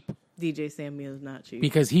ain't cheap DJ Sammy is not cheap.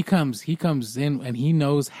 because he comes in and he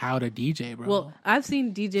knows how to DJ, bro. Well, I've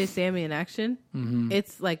seen DJ Sammy in action.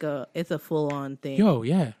 It's like it's a full on thing. yo,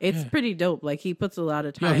 yeah, It's yeah. pretty dope. Like he puts a lot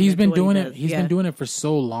of time. Yo, he's into been what he doing it. does. He's Yeah. been doing it for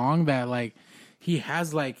so long that like he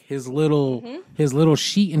has like his little Mm-hmm.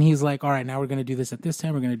 sheet, and he's like, all right, now we're gonna do this at this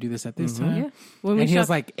time. We're gonna do this at this time. Yeah. When we And he has shot-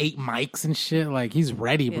 like 8 mics and shit. Like he's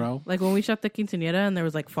ready, Yeah. bro. Like when we shot the quinceañera and there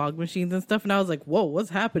was like fog machines and stuff, and I was like, "Whoa, what's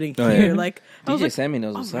happening Oh, here?" yeah. Like I was DJ like, Sammy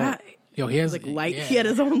knows "All what's up. right." Yo, he has Like light. yeah. He had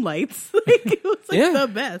his own lights. Like it was like Yeah. the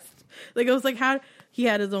best. Like it was like how he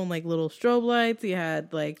had his own like little strobe lights. He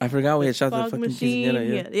had like I forgot we had shot the fog fucking machine.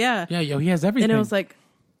 quinceañera, Yeah. Yeah, yo, he has everything. And it was like,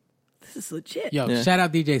 this is legit. yo, Yeah. shout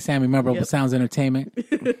out DJ Sammy, member of Yep. Sounds Entertainment.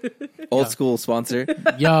 Old school sponsor.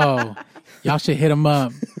 Yo, y'all should hit him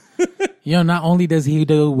up. Yo, not only does he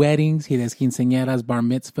do weddings, he does quinceañeras, bar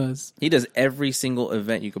mitzvahs. He does every single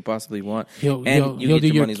event you could possibly want, He'll and you he'll get do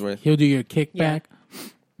your your money's worth. He'll do your kickback.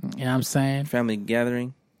 You know what I'm saying? Family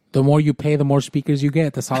gathering. The more you pay, the more speakers you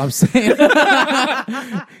get. That's all I'm saying.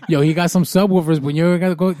 Yo, he got some subwoofers, but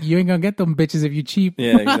you ain't gonna get them bitches if you cheap.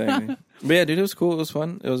 Yeah, exactly. But yeah, dude, it was cool. It was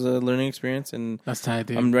fun. It was a learning experience, and That's tight,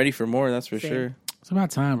 dude. I'm ready for more. That's for Same. sure. It's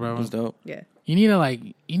about time, bro. It was dope. Yeah. You need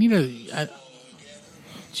to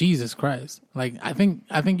Jesus Christ. Like, I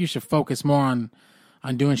think you should focus more on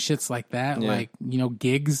doing shits like that, Yeah. like,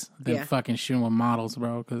 gigs than Yeah. fucking shooting with models,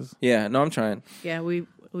 bro. Cause Yeah, no, I'm trying. Yeah, we've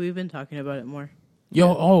been talking about it more.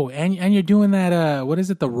 and you're doing that, what is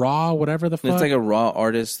it? The Raw, whatever the fuck? It's like a raw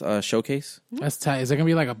artist showcase. That's tight. Is there gonna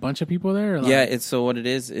be like a bunch of people there? Or like, Yeah, it's so what it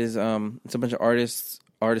is it's a bunch of artists,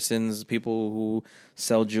 artisans, people who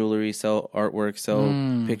sell jewelry, sell artwork, sell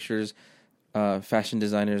pictures, fashion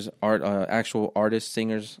designers, actual artists,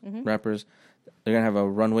 singers, rappers. They're gonna have a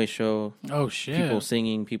runway show. Oh shit. People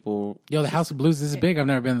singing, people. Yo, the House of Blues is big. I've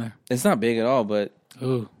never been there. It's not big at all, but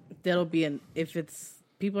That'll be if it's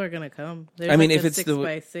people are gonna come. There's I mean, like if a it's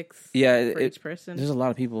 6x6 yeah, for each person. there's a lot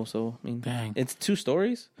of people. So I mean, Dang. it's 2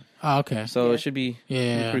 stories, Oh, okay. so Yeah. it should be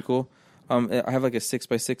Yeah. pretty cool. I have like a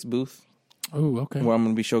 6x6 booth Oh, okay. where I'm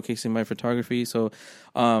gonna be showcasing my photography. So,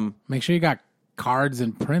 Make sure you got cards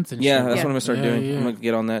and prints and yeah, shit. that's Yeah. what I'm gonna start Yeah, doing. yeah. I'm gonna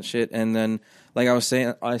get on that shit, and then, like I was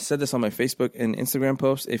saying, I said this on my Facebook and Instagram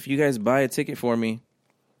post. If you guys buy a ticket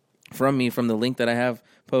from the link that I have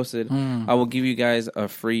posted, I will give you guys a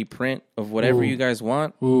free print of whatever Ooh. you guys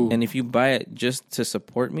want. Ooh. And if you buy it just to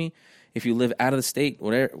support me, if you live out of the state,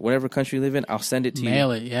 whatever country you live in, I'll send it to you.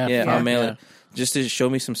 Mail it, yeah. Yeah, fuck I'll mail yeah. it. Just to show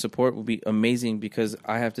me some support would be amazing because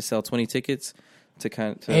I have to sell 20 tickets to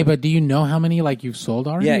kind of. Hey, but do you know how many like you've sold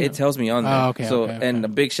already? Yeah, or- it tells me on there. Oh, okay, So, okay. and a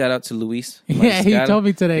big shout out to Luis. Yeah, he told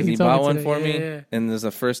me today. 'cause He He told me bought one today. for me, Yeah, yeah. and there's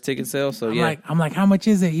a first ticket sale. So I'm like, how much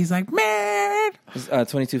is it? He's like, man. it's,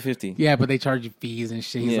 $22.50. Yeah, but they charge you fees and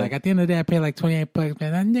shit. He's Yeah. like, at the end of the day, I pay like $28,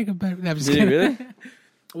 man. That nigga better. I'm just Did you kidding. really?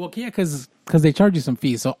 Well, yeah, because they charge you some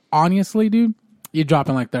fees. So honestly, dude, you're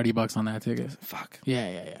dropping like $30 on that ticket. Fuck.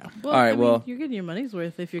 Yeah. Well, All right, I mean, well- you're getting your money's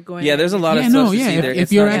worth if you're going. Yeah, there's a lot of Yeah, stuff no, to yeah. see there. If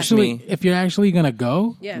It's you're not just me. actually gonna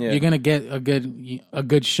go, Yeah. you're gonna get a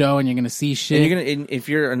good show, and you're gonna see shit. And you're gonna, if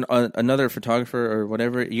you're another photographer or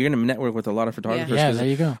whatever, you're gonna network with a lot of photographers. Yeah, 'cause, there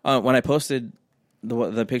you go. When I posted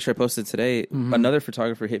the picture I posted today, another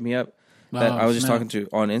photographer hit me up that Oh, I was just snap. talking to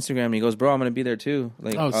on Instagram. And he goes, "Bro, I'm gonna be there too.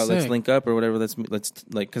 Like, Oh, let's sick. link up or whatever. Let's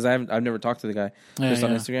like, because I've never talked to the guy just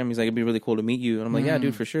on yeah. Instagram. He's like, it'd be really cool to meet you. And I'm like, yeah,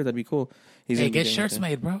 dude, for sure, that'd be cool. He's Hey, gonna be get doing shirts that.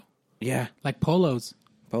 made, bro. Yeah, Like polos.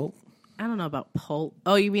 Pope. I don't know about polo.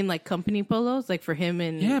 Oh, you mean like company polos, like for him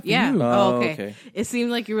and Yeah, for you. Oh, Oh, okay. okay. It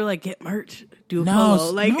seemed like you were like get merch, do a No,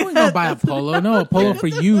 polo. Like no one gonna buy a polo. No, a polo for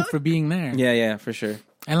you for being there. Yeah, for sure.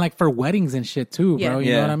 And like for weddings and shit too, bro. Yeah. You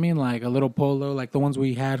know Yeah. what I mean? Like a little polo, like the ones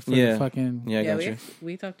we had for Yeah. the fucking Yeah, I yeah, got you.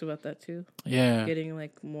 we talked about that too. yeah. Getting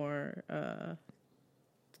like more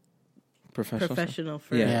Professional. stuff. professional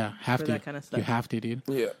for Yeah, have for to. that kind of stuff. You have to, dude.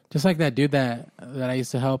 Yeah. Just like that dude that I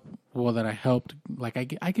used to help. Well, that I helped. Like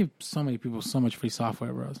I give so many people so much free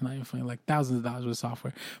software, bro. It's not even funny. Like thousands of dollars with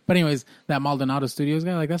software. But anyways, that Maldonado Studios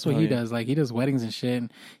guy, like that's what he does. Like he does weddings and shit.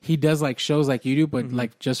 And he does like shows like you do, but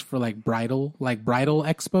like just for like bridal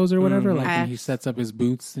expos or whatever. Like and he sets up his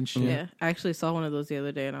booths and shit. Yeah, I actually saw one of those the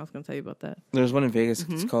other day, and I was going to tell you about that. There's one in Vegas.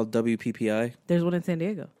 It's called WPPI. There's one in San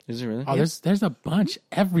Diego. Is it really? Oh, there's a bunch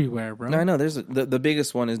everywhere, bro. No, I know. There's the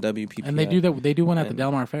biggest one is WPPI. And they do one at the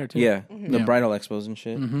Del Mar Fair too. Yeah, the Yeah. bridal expos and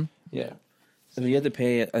shit. Yeah. So you have to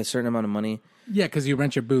pay a certain amount of money. Yeah, because you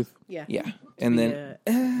rent your booth. Yeah, Yeah, and then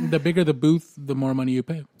The bigger the booth, the more money you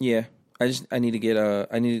pay. yeah, I need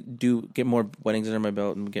to get more weddings under my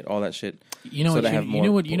belt and get all that shit. You know so what that I have you more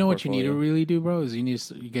know what you need to portfolio. really do, bro, is you need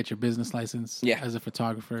to get your business license Yeah. as a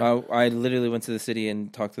photographer. I literally went to the city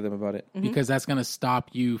and talked to them about it. Because that's gonna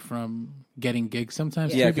stop you from getting gigs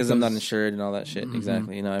sometimes. Yeah, too, because I'm not insured and all that shit.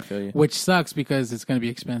 Exactly. You know, I feel you. which sucks because it's gonna be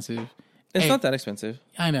expensive. It's Hey. not that expensive.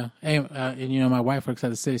 I know. Hey, and you know my wife works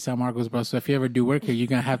at the city of San Marcos, bro. So if you ever do work here, you're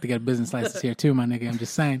gonna have to get a business license here too, my nigga. I'm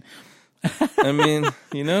just saying. I mean,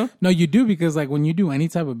 you know. No, you do because like when you do any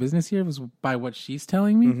type of business here, was by what she's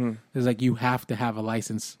telling me, is like you have to have a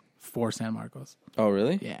license for San Marcos. Oh,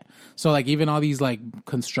 really? Yeah. So like even all these like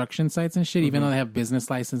construction sites and shit, even though they have business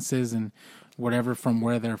licenses and whatever from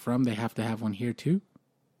where they're from, they have to have one here too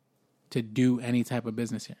to do any type of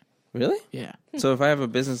business here. Really? Yeah. So if I have a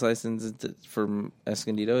business license from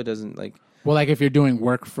Escondido, it doesn't like. Well, like if you're doing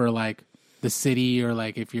work for like the city or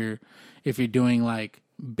like if you're doing like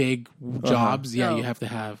big jobs, yeah, Oh. you have to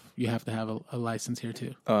have a license here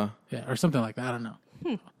too. Uh, Yeah, or something like that. I don't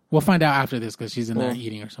know. We'll find out after this because she's in there Well,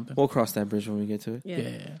 eating or something. we'll cross that bridge when we get to it. Yeah.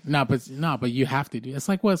 Yeah. No, but you have to do. It's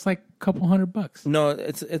like what? It's like a couple $100. No,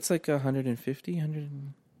 it's like 150, 100.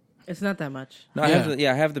 It's not that much. No,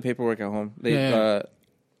 Yeah. I have the paperwork at home. They Yeah.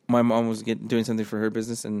 my mom was doing something for her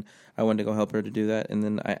business, and I wanted to go help her to do that. And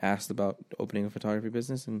then I asked about opening a photography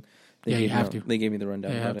business, and they gave me the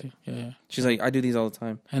rundown about it. Yeah. She's like, I do these all the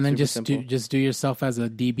time. And then just do yourself as a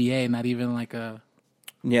DBA, not even like a.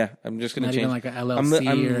 Yeah, I'm just gonna not change. Even like a LLC.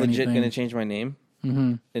 I'm or legit anything. gonna change my name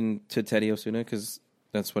to Teddy Osuna because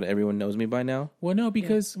that's what everyone knows me by now. Well, no,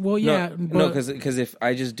 because no, because if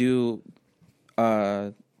I just do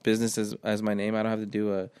business as my name, I don't have to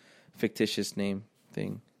do a fictitious name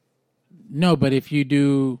thing. No, but if you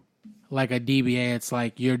do like a DBA, it's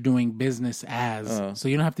like you're doing business as. So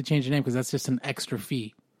you don't have to change your name because that's just an extra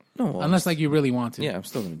fee. No, unless like you really want to. Yeah, I'm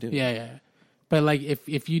still gonna do it. Yeah. But like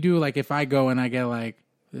if you do like if I go and I get like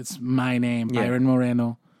it's my name, Byron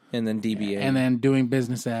Moreno. And then DBA. And then doing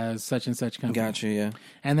business as such and such company. Gotcha, yeah.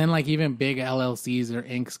 And then like even big LLCs or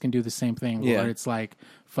Incs can do the same thing where it's like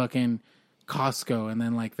fucking Costco and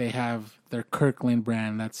then like they have their Kirkland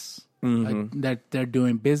brand that's that they're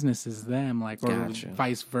doing business as them like or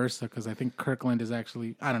vice versa because I think Kirkland is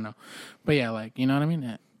actually I don't know. But yeah, like you know what I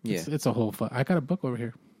mean? It's a whole I got a book over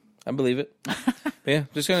here. I believe it. Yeah,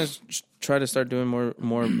 just gonna try to start doing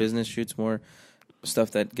more business shoots, more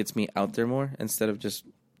stuff that gets me out there more instead of just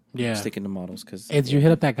sticking to models. Cause did you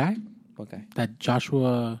hit up that guy? What guy? That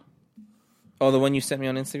Joshua. Oh, the one you sent me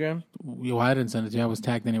on Instagram? Well, I didn't send it to you. I was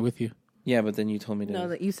tagged in it with you. Yeah, but then you told me to. No,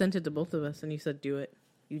 that you sent it to both of us, and you said do it.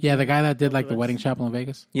 The guy that did like the wedding chapel in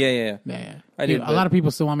Vegas. Yeah. I did. A lot of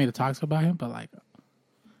people still want me to talk about him, but like,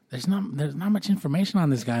 there's not much information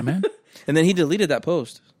on this guy, man. And then he deleted that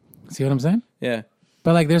post. See what I'm saying? Yeah.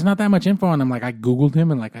 But like, there's not that much info on him. Like, I Googled him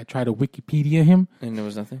and like I tried to Wikipedia him, and there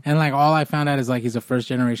was nothing. And like, all I found out is like he's a first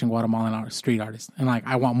generation Guatemalan street artist, and like,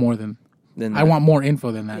 I want more than that. I want more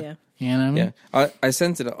info than that. Yeah. You know what I mean? Yeah. I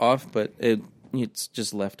sent it off, but it's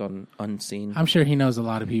just left unseen. I'm sure he knows a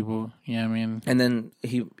lot of people. You know what I mean? And then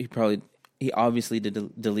he obviously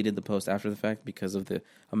deleted the post after the fact because of the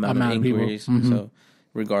amount of inquiries. So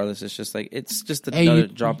regardless, it's just like it's just another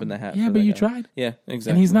drop in the hat. Yeah, but you tried. Yeah,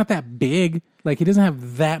 exactly. And he's not that big. Like he doesn't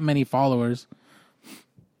have that many followers.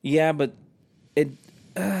 Yeah, but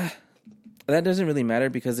that doesn't really matter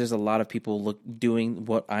because there's a lot of people doing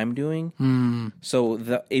what I'm doing.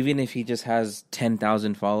 So even if he just has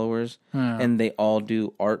 10,000 followers and they all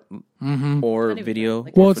do art or video,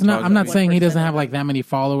 well, it's not. I'm not saying he doesn't have like that many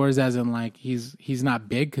followers, as in like he's not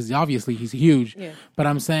big because obviously he's huge. Yeah. But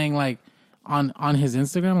I'm saying like on his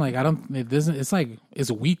Instagram, like it's like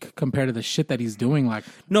it's weak compared to the shit that he's doing. Like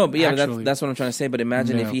no, but yeah, that's what I'm trying to say. But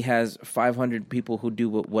imagine if he has 500 people who do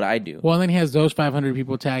what I do. Well, then he has those 500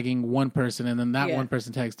 people tagging one person, and then that one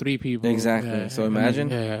person tags 3 people. Exactly. So imagine,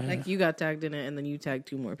 like you got tagged in it, and then you tagged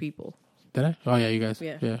 2 more people. Did I? Oh yeah, you guys.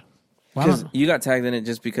 Yeah. Because you got tagged in it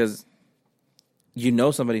just because you know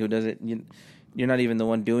somebody who does it. You're not even the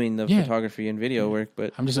one doing the photography and video work,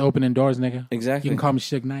 but I'm just opening doors, nigga. Exactly. You can call me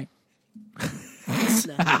Suge Knight.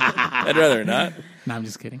 I'd rather not. No, I'm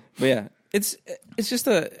just kidding. But yeah, it's just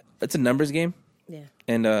a numbers game. Yeah.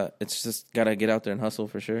 And it's just gotta get out there and hustle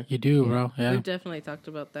for sure. You do, bro. Yeah. We've definitely talked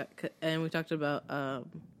about that, and we talked about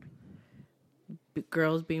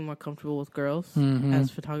girls being more comfortable with girls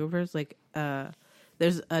as photographers. Like,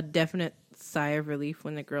 there's a definite sigh of relief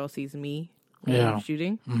when the girl sees me when I'm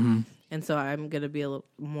shooting, and so I'm gonna be a little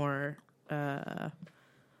more.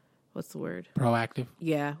 What's the word? Proactive.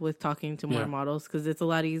 Yeah, with talking to more models because it's a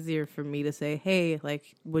lot easier for me to say, "Hey,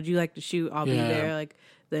 like, would you like to shoot? I'll be there." Like,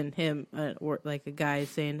 than him or like a guy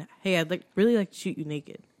saying, "Hey, I'd really like to shoot you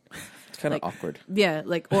naked." It's kind of awkward. Yeah,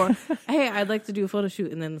 like or "Hey, I'd like to do a photo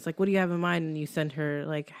shoot," and then it's like, "What do you have in mind?" And you send her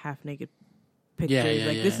like half naked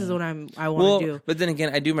pictures. This is what I want to do. But then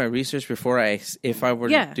again, I do my research before if I were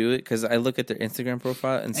to do it because I look at their Instagram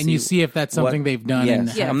profile and you see if that's something they've done.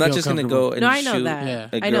 Yes. And I'm not just gonna go and I know shoot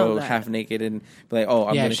that. a girl half naked and be like, "Oh,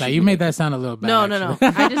 I'm gonna shoot." You made that sound a little bad. No.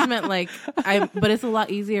 I just meant like but it's a lot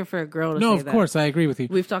easier for a girl to say that. No, of course, I agree with you.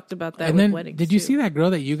 We've talked about that. And with then, weddings did you see that girl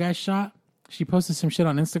that you guys shot? She posted some shit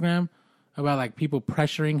on Instagram about like people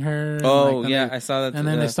pressuring her. Oh I saw that. And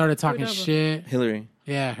then they started talking shit. Hillary.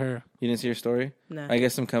 Yeah, her. You didn't see her story? No. I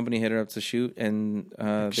guess some company hit her up to shoot, and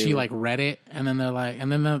she like read it, and then they're like,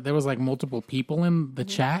 and then there was like multiple people in the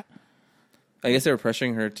chat. I guess they were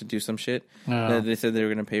pressuring her to do some shit. They said they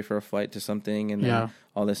were going to pay for a flight to something, and then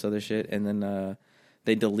all this other shit, and then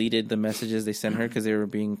they deleted the messages they sent her because they were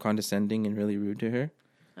being condescending and really rude to her.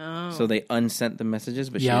 Oh. So they unsent the messages,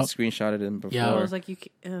 but she had screenshotted them before. Yeah, I was like,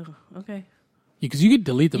 okay. Because you could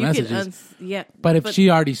delete the messages. But if she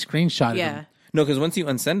already screenshotted them. No, because once you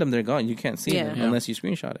unsend them, they're gone. You can't see them unless you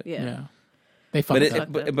screenshot it. Yeah. They fucked up.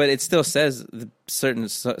 But it still says certain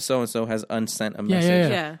so and so has unsent a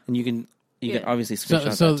message. Yeah. And you can You can obviously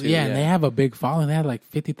screenshot So that too. yeah, and they have a big following. They had like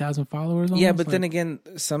 50,000 followers. Yeah, but then again,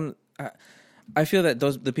 I feel that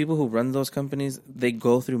the people who run those companies, they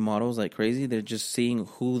go through models like crazy. They're just seeing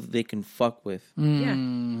who they can fuck with.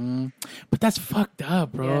 Mm-hmm. But that's fucked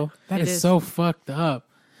up, bro. Yeah, that it is is so fucked up.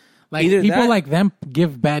 Like Either people that- like them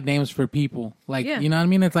give bad names for people. Like you know what I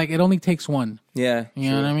mean? It's like it only takes one. Yeah, You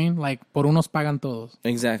know what I mean? Like por unos pagan todos.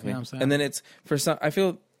 exactly. You know what I'm saying? And then it's for some. I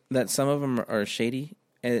feel that some of them are shady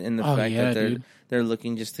in the fact yeah, that they're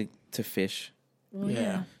looking just to fish. Well,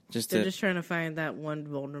 Yeah. They're just trying to find that one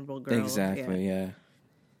vulnerable girl. Exactly. Yeah.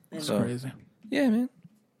 It's So- crazy. Yeah, man.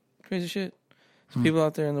 Crazy shit. There's people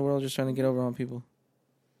out there in the world just trying to get over on people.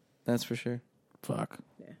 That's for sure. Fuck.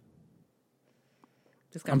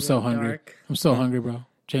 Just got I'm so real hungry. dark. I'm so hungry, bro.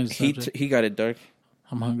 Change the subject. He got it dark.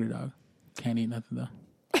 I'm hungry, dog. Can't eat nothing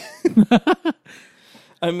though.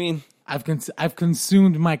 I mean, I've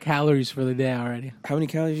consumed my calories for the day already. how many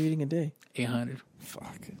calories are you eating a day? 800.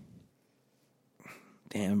 Fuck.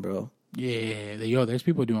 Damn, bro. Yeah, there's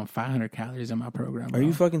people doing 500 calories in my program. Are you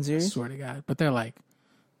bro. fucking I serious? swear to God, but they're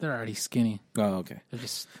already skinny. Oh, okay. They're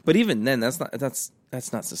just But even then, that's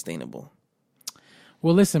not sustainable.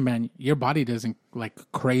 well. Listen, man, your body doesn't like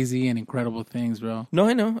crazy and incredible things, bro. No,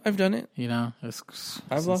 I know. I've done it, You know, it's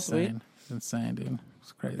I've lost insane. weight. It's insane, dude.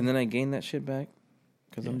 It's crazy. and then I gained that shit back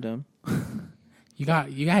because I'm dumb.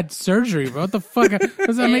 You had surgery, bro. What the fuck?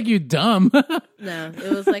 Does that make you dumb? No,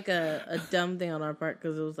 it was like a dumb thing on our part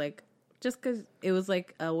because it was like just because it was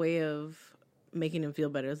like a way of making him feel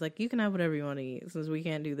better. It's like you can have whatever you want to eat since we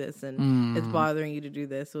can't do this and it's bothering you to do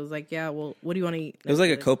this. So it was like, yeah, well, what do you want to eat? It was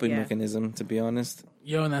like a This? coping Yeah. mechanism, to be honest.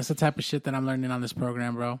 Yo, and that's the type of shit that I'm learning on this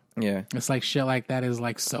program, bro. Yeah. It's like shit like that is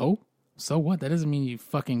like so what? That doesn't mean you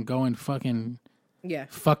fucking go and fucking Yeah.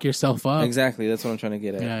 fuck yourself up. Exactly. That's what I'm trying to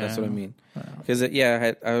get at. Yeah, That's yeah. what I mean. Because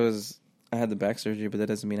I had the back surgery, but that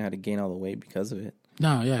doesn't mean I had to gain all the weight because of it.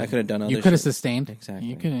 No, yeah. I could have done other You could have shit. sustained. Exactly.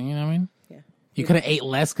 You could, you know what I mean? Yeah. You could have ate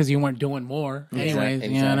less because you weren't doing more. Anyways,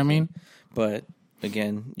 you know what I mean? But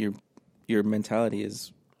again, your mentality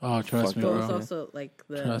is Oh, trust Fuck me, But that. it's bro. also like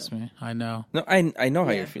the Trust me. I know. no. I know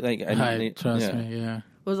how Yeah. you feel. Like Trust yeah, me, yeah. it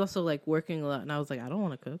was also like working a lot, and I was like, I don't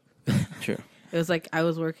want to cook. True. It was like I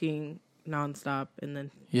was working nonstop, and then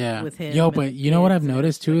Yeah. with him Yo, and but you know what I've kids and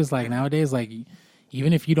noticed too is like nowadays, like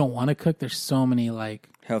even if you don't want to cook, there's so many like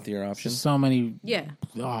Healthier options. so many. yeah,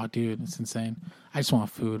 Oh, dude, it's insane. I just want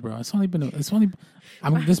food, bro. This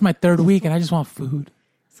is my third week, and I just want food.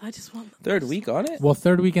 so I just want Third week on it. Well,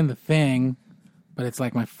 third week in the thing, but it's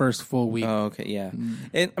like my first full week. Oh, okay, yeah.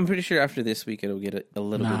 And I'm pretty sure after this week it'll get a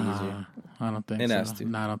little bit easier. I don't think It so. has to.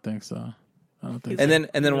 No, I don't think so. I don't think He's so.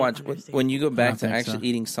 And then You watch don't understand. when you go back to think actually so.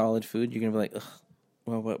 eating solid food, you're gonna be like, ugh,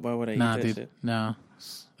 well, why would I Nah, eat that dude. shit? No.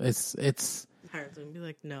 It's Harris and be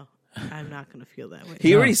like, no, I'm not gonna feel that way.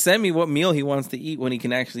 He No. already sent me what meal he wants to eat when he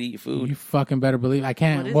can actually eat food. you fucking better believe I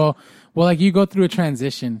can't. What is Well, like you go through a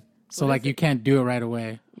transition, so What like is you can't do it right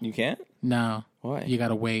away. You can't? No. Why? You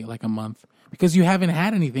gotta wait like a month because you haven't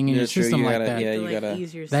had anything in your That's true. system You like gotta- that. yeah, To, you like, gotta-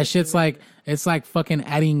 ease your That shit's system like it's like fucking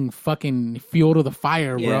adding fucking fuel to the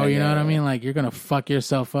fire, bro. Yeah, You know yeah, what I yeah. mean? Like you're gonna fuck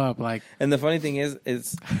yourself up. Like And the funny thing is,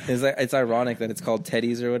 it's ironic that it's called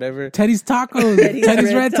Teddy's or whatever. Teddy's Tacos,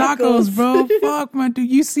 Teddy's Red Tacos, bro. Fuck, man, dude.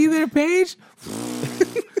 You see their page?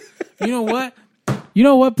 You know what? You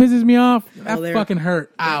know what pisses me off? That they're- fucking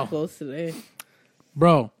hurt. Ow, close today.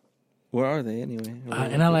 bro. Where are they anyway?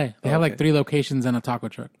 In LA, they have like 3 locations and a taco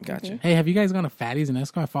truck. Gotcha. Hey, have you guys gone to Fatty's in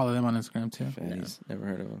Esco? I follow them on Instagram too. Fatties. Never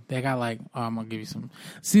heard of them. They got like, I'm gonna give you some.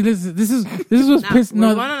 See, this is what's pissed. We're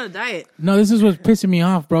No, going on a diet. no, this is what's pissing me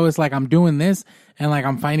off, bro. It's like I'm doing this and like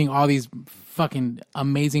I'm finding all these fucking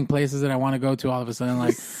amazing places that I want to go to all of a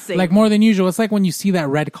sudden, Same. like more than usual. It's like when you see that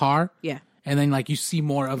red car, Yeah. and then like you see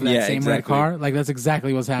more of that Yeah, same red exactly. car. Like that's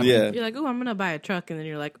exactly what's happening. Yeah. You're like, oh, I'm gonna buy a truck, and then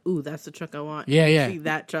you're like, ooh, that's the truck I want. Yeah, You yeah. See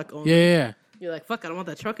that truck only. Yeah. You're like, fuck, I don't want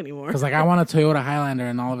that truck anymore. Because like I want a Toyota Highlander,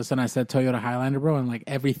 and all of a sudden I said Toyota Highlander, bro, and like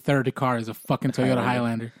every third car is a fucking Toyota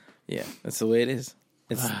Highlander. Yeah, that's the way it is.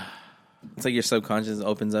 It's like your subconscious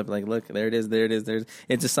opens up. Like, look, there it is. There it is. There's.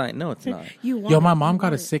 It's a sign. No, it's not. You want Yo, it, my you mom got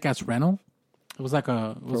a want it. sick ass rental. It was like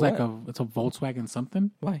what? it's a Volkswagen something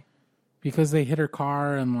Why? because they hit her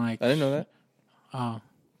car and like I didn't know that. oh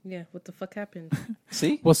Yeah, what the fuck happened?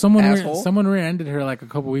 See? well Asshole. someone rear-ended her like a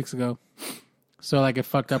couple weeks ago. So like it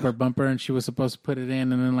fucked up her bumper and she was supposed to put it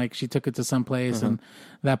in and then like she took it to some place and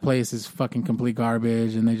that place is fucking complete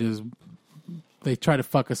garbage and they try to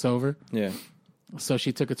fuck us over. Yeah. So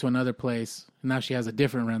she took it to another place. And now she has a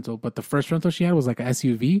different rental, but the first rental she had was like an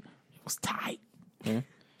SUV. It was tight. Yeah. It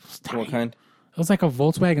was tight. What kind? It was like a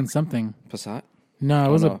Volkswagen something. Passat. No,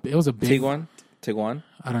 it was no. a big Tiguan.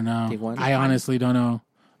 I don't know. Tiguan? I honestly don't know.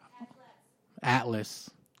 Atlas.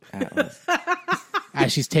 Atlas.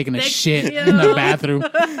 As she's taking a shit in the bathroom.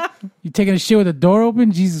 You taking a shit with the door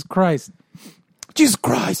open? Jesus Christ. Jesus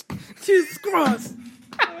Christ. Jesus Christ.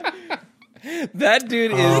 That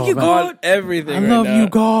dude is man. on everything. I right love now. you,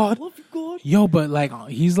 God. Love you, God. Yo, but like,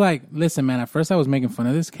 he's like, listen, man, at first I was making fun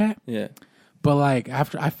of this cat. Yeah. But like,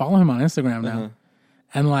 after I follow him on Instagram now.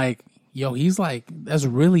 And like, yo, he's like, that's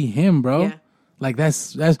really him, bro. Yeah. Like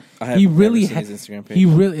that's I he have really never seen his Instagram page. he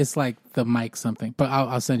really it's like the mic something, but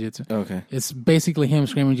I'll send you it. Okay. It's basically him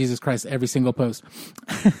screaming Jesus Christ every single post.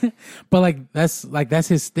 But like that's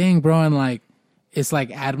his thing, bro, and like it's like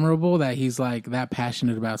admirable that he's like that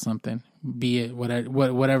passionate about something, be it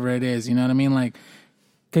whatever it is, you know what I mean? Like,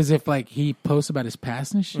 because if like he posts about his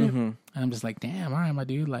past and shit, and I'm just like, damn, all right, my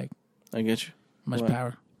dude, like, I get you. much What?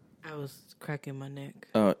 power. I was cracking my neck.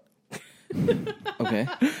 Okay.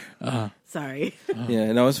 Sorry.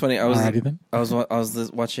 Yeah, no, it's funny. Alrighty then. I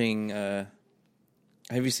was watching.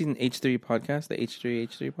 Have you seen H3 podcast? The H3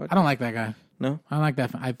 podcast. I don't like that guy. No, I don't like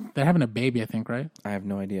that. They're having a baby, I think, right? I have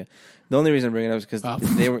no idea. The only reason I bring it up is because Oh.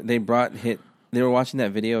 they were watching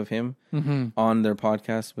that video of him on their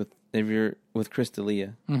podcast with Chris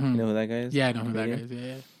D'Elia. You know who that guy is? Yeah, I know who that guy is.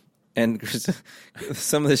 Yeah. And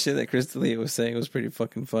some of the shit that Chris D'Elia was saying was pretty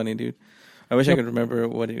fucking funny, dude. I wish I could remember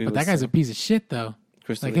what he was. But that guy's a piece of shit, though.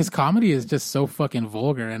 Chris Like D'Elia. his comedy is just so fucking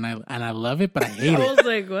vulgar, and I love it, but I hate I it. was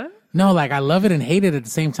like, what? No, like I love it and hate it at the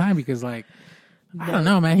same time because like I don't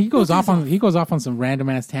know, man. He goes off on some random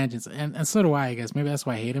ass tangents, and so do I guess. Maybe that's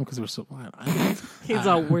why I hate him because we're so He's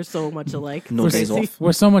all, we're so much alike. No days off.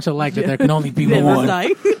 we're so much alike that there can only be Never one. die.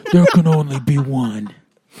 There can only be one.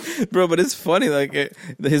 Bro, but it's funny. Like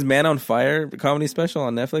his Man on Fire comedy special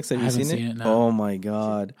on Netflix. Have you haven't seen seen it? it, no. Oh my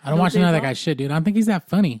god, I don't watch none of that Days guy's Off? shit, dude. I don't think he's that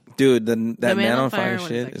funny. dude, that Man on Fire Fire one is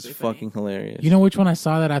shit is actually funny. fucking hilarious. You know which one I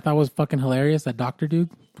saw that I thought was fucking hilarious? That doctor dude,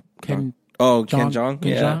 Ken. Ken John- Jeong?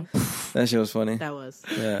 Yeah, John? that shit was funny. That was.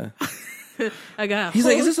 Yeah, I got. He's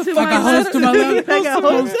like, is this a to fucking my hose to my left, I got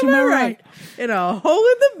hose hose to my right, and a hole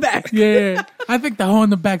in the back. Yeah, I think the hole in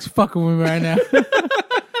the back's fucking with me right now.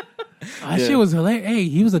 That shit was hilarious. Hey,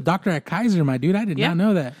 he was a doctor at Kaiser, my dude. I did Yeah. not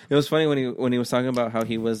know that. it was funny when he was talking about how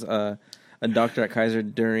he was a doctor at Kaiser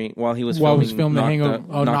while he was While filming, he was filming the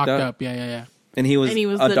Hangover. Knocked Up. Up. Yeah. And he was And he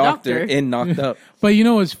was a the doctor doctor. in Knocked Up. But you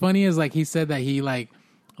know what's funny is like he said that he like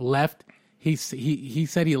left. He said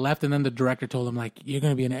he left, and then the director told him like you're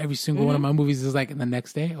gonna be in every single one of my movies. Is like, and the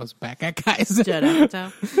next day I was back at Kaiser. Judd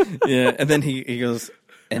Apatow. Yeah, and then he goes,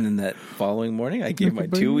 and then that following morning I gave my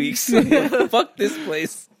 2 weeks. Fuck this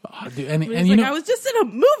place. Oh, dude, and He's you like, know, I was just in a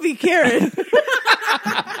movie, Karen.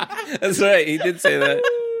 That's right. He did say that.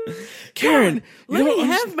 Karen, Let me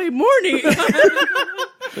have my morning.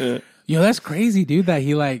 yo, that's crazy, dude. That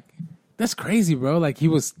he like. That's crazy, bro. Like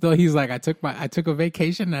he's like, I took a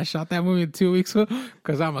vacation and I shot that movie in 2 weeks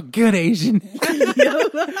because I'm a good Asian.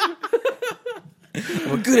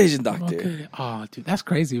 I'm a good Asian doctor. Okay. Oh, dude, that's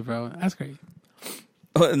crazy, bro. That's crazy.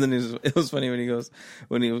 Oh, and then it was funny when he was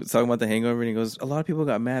talking about The Hangover, and he goes, a lot of people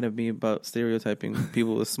got mad at me about stereotyping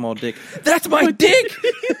people with small dick. That's my dick.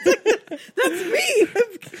 That's me.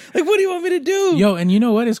 Like, what do you want me to do? Yo, and you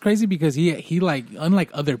know what? It's crazy because he like, unlike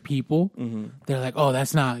other people, they're like, oh,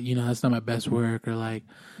 that's not my best work, or like,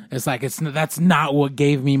 it's like that's not what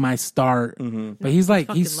gave me my start. But he's like,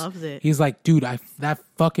 fucking loves it. He's like, dude, that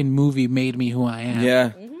fucking movie made me who I am.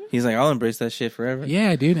 Yeah. He's like, I'll embrace that shit forever.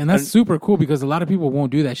 Yeah, dude, and that's super cool because a lot of people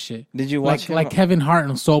won't do that shit. Did you watch him? like Kevin Hart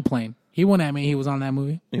in Soul Plane? He went at me. He was on that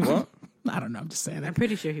movie. You what? I don't know. I'm just saying I'm that.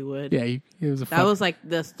 pretty sure he would. Yeah, he was a. That was like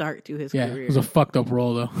the start to his yeah, career. it was a fucked up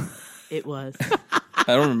role though. It was.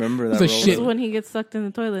 I don't remember that a role. shit. It's when he gets sucked in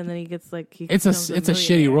the toilet and then he gets like It's a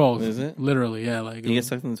shitty role. Is it? Literally, yeah. Like You get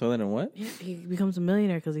sucked in the toilet and what? Yeah, he becomes a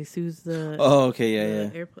millionaire because he sues the. Oh, okay, yeah.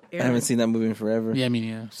 the I haven't seen that movie in forever. Yeah, I mean,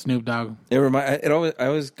 yeah. Snoop Dogg. I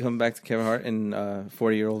always come back to Kevin Hart in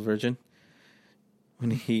 40-Year-Old Virgin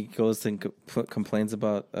when he goes and complains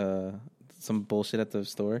about some bullshit at the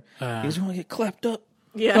store. He goes, "You want to get clapped up?"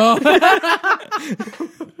 Yeah. Oh.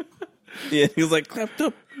 Yeah, he was like clapped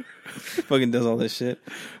up. Fucking does all this shit.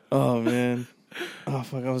 Oh man. Oh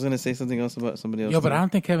fuck! I was gonna say something else about somebody else. Yo, but I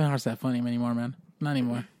don't think Kevin Hart's that funny anymore, man. Not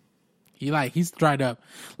anymore. He's dried up.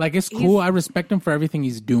 Like it's cool. I respect him for everything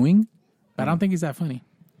he's doing, but I don't think he's that funny.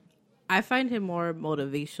 I find him more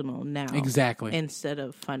motivational now. Exactly. Instead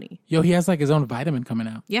of funny. Yo, he has like his own vitamin coming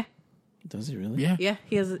out. Yeah. Does he really? Yeah. Yeah.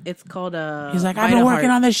 He has. It's called He's like, I've been working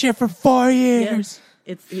on this shit for 4 years.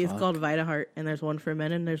 It's called Vita Heart, and there's one for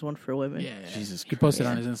men and there's one for women. Yeah. Jesus He posted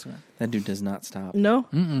on his Instagram. That dude does not stop. No,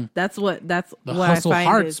 that's The what hustle I find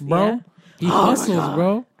hearts, is, bro. yeah. He hustles,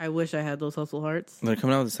 bro. I wish I had those hustle hearts. They're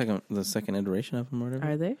coming out with the second iteration of him or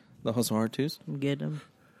whatever. Are they? The Hustle Hard 2s. Get them.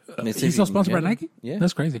 He's still sponsored by Nike? Yeah.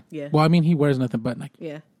 That's crazy. Yeah. Well, I mean, he wears nothing but Nike.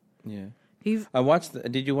 Yeah. Yeah. I watched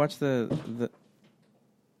did you watch the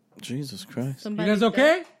Jesus Christ. Somebody You guys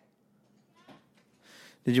okay?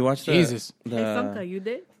 Did you watch the Jesus. Hey, Samka, you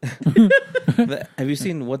did? Have you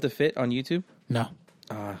seen What the Fit on YouTube? No.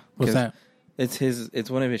 What's that? It's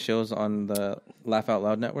one of his shows on the Laugh Out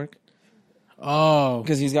Loud network. Oh.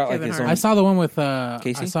 Because he's got like his own. I saw the one with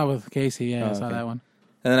Casey? I saw with Casey, yeah, I saw okay. that one.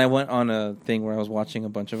 And then I went on a thing where I was watching a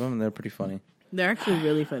bunch of them, and they're pretty funny. They're actually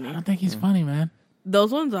really funny. I don't think he's funny, man.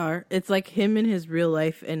 Those ones are. It's like him in his real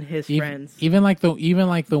life and his friends. Even like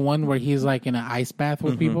the one where he's like in an ice bath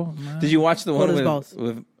with people. Nah. Did you watch the Cold one as balls.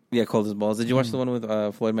 with Cold as Balls? Did you watch the one with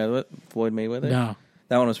Floyd Mayweather? No.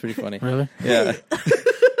 That one was pretty funny. Really? Yeah.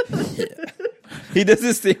 He does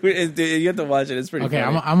this thing. You have to watch it. It's pretty funny.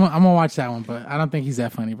 Okay, I'm gonna watch that one, but I don't think he's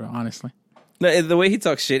that funny, bro. Honestly. No, the way he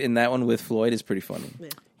talks shit in that one with Floyd is pretty funny.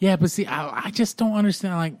 Yeah, but see, I just don't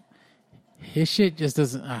understand. Like, his shit just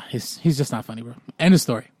doesn't. He's just not funny, bro. End of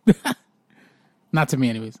story. Not to me,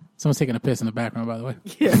 anyways. Someone's taking a piss in the background, by the way.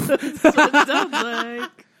 Yeah, that's what it sounds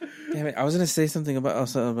like. Damn it! I was gonna say something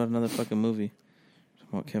about another fucking movie.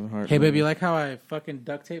 About Kevin Hart. Hey, baby, you like how I fucking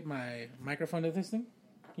duct tape my microphone to this thing?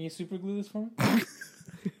 Can you super glue this for me?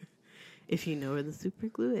 If you know where the super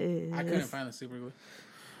glue is. I couldn't find the super glue.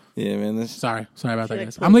 Yeah, man. Sorry about that,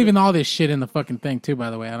 guys. I'm leaving all this shit in the fucking thing too. By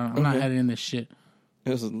the way, I'm not editing this shit.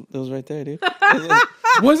 It was right there, dude.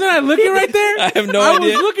 Wasn't I looking right there? I have no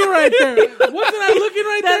idea. I was looking right there. Wasn't I looking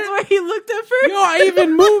right there? That's where he looked at first. Yo, I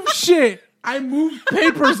even moved shit. I moved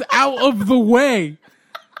papers out of the way.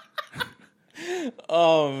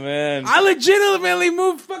 Oh man! I legitimately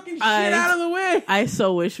moved fucking shit out of the way. I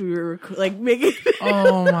so wish we were making.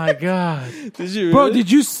 Oh my god! Did you, bro? really?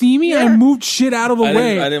 Did you see me? Yeah. I moved shit out of the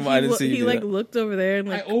way. I didn't see you. He do that. looked over there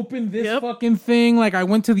and I opened this fucking thing. Like I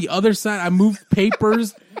went to the other side. I moved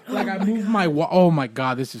papers. I moved my. Oh my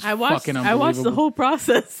god! This is fucking unbelievable. I watched the whole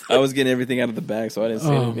process. I was getting everything out of the bag, so I didn't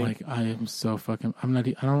say anything. Oh my! I am so fucking. I'm not.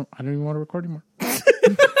 I don't even want to record anymore.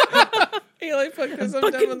 You're like, fuck this, I'm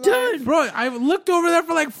fucking done. Bro, I looked over there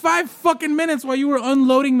for like 5 fucking minutes while you were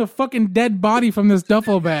unloading the fucking dead body from this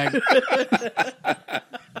duffel bag.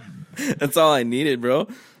 That's all I needed, bro.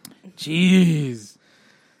 Jeez.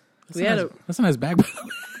 That's a nice bag, by the way.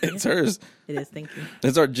 It's hers. It is, thank you.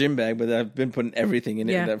 It's our gym bag, but I've been putting everything in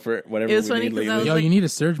it that for whatever it was we funny need lately. Yo, you need a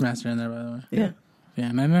Surge Master in there, by the way. Yeah.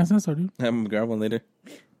 Yeah, 99 cents, dude. I'm gonna grab one later.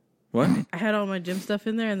 What? I had all my gym stuff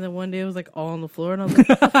in there, and then one day it was like all on the floor, and I was like,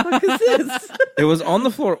 "What the fuck is this?" It was on the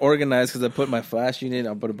floor, organized, because I put my flash unit.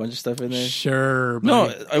 I put a bunch of stuff in there. Sure, No,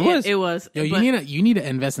 buddy. it was. It was. Yo, you need to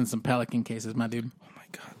invest in some Pelican cases, my dude. Oh my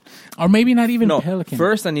god. Or maybe not even No, Pelican.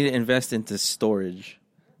 first I need to invest into storage,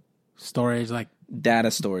 Storage, like data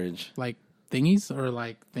storage, thingies or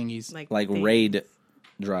like thingies. like RAID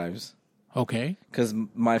drives. Okay. Because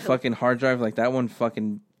my fucking hard drive, like that one,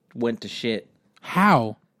 fucking went to shit.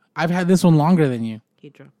 How? I've had this one longer than you. He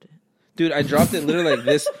dropped it. Dude, I dropped it literally like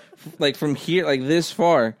this, like from here, like this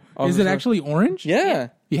far. Is it actually orange? Yeah.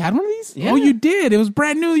 You had one of these? Yeah. Oh, you did. It was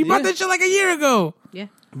brand new. You bought Yeah. that shit like a year ago. Yeah.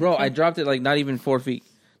 Bro, I dropped it like not even 4 feet.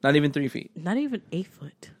 Not even 3 feet. Not even 8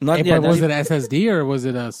 foot. Not, Hey, yeah, but was not it SSD or was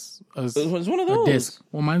it a It was one of those. disc?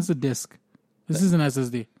 Well, mine's a disc. This is an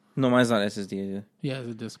SSD. No, mine's not SSD. Either. Yeah, it's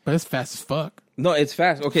a disc, but it's fast as fuck. No, it's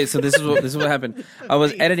fast. Okay, so this is what happened. I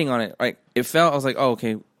was editing on it. Like it fell. I was like, oh,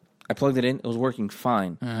 okay. I plugged it in. It was working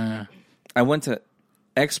fine. I went to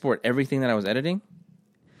export everything that I was editing,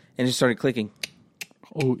 and it just started clicking.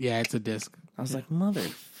 Oh yeah, it's a disc. I was like,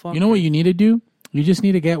 motherfucker. You know what you need to do? You just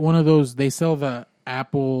need to get one of those. They sell the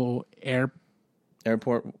Apple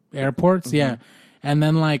Airports? airports, yeah. And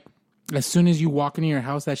then like as soon as you walk into your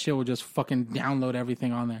house, that shit will just fucking download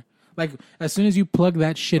everything on there. Like as soon as you plug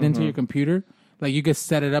that shit into your computer, like you can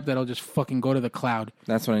set it up that it'll just fucking go to the cloud.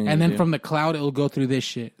 That's what I need. And to then do. from the cloud, it'll go through this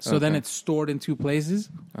shit. So then Okay. it's stored in 2 places.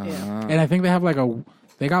 Yeah. And I think they have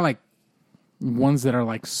they got like ones that are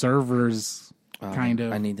like servers, kind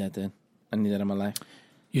of. I need that then. I need that in my life.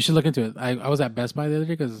 You should look into it. I was at Best Buy the other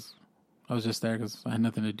day because I was just there because I had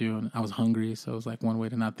nothing to do and I was hungry. So it was like one way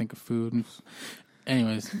to not think of food.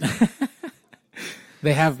 Anyways,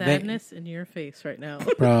 they have Sadness in your face right now.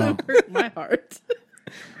 Bro. Hurt my heart.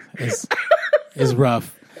 It's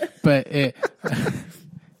rough, but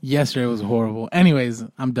yesterday was horrible. Anyways,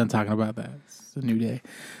 I'm done talking about that. It's a new day.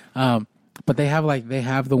 But they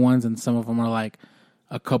have the ones, and some of them are like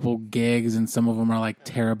a couple gigs, and some of them are like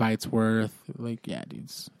terabytes worth. Like, yeah,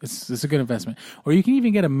 dudes, it's a good investment. Or you can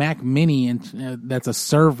even get a Mac Mini and that's a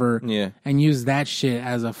server, and use that shit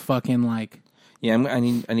as a fucking like. Yeah, I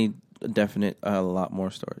need a definite a lot more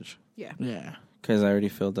storage. Yeah. Yeah. because I already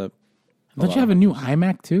filled up. Don't you have a new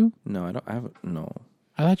iMac too? No, I don't. I have no.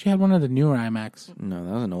 I thought you had one of the newer iMacs. No,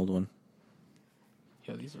 that was an old one.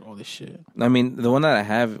 Yo, these are all this shit. I mean, the one that I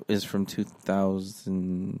have is from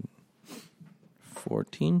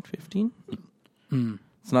 2014, 15.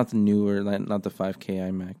 It's not the newer, not the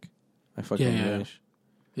 5K iMac. I fucking wish.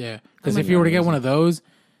 Yeah, because if you were to get one of those,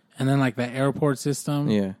 and then like the airport system,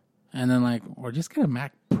 yeah, and then like, or just get a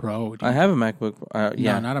Mac Pro. Dude. I have a MacBook.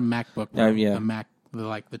 Yeah, no, not a MacBook. Pro. Yeah, a Mac,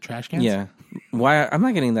 the trash cans. Yeah, why? I'm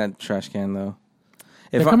not getting that trash can though.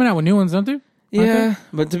 They're coming out with new ones, don't they? Yeah,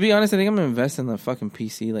 but to be honest, I think I'm gonna invest in the fucking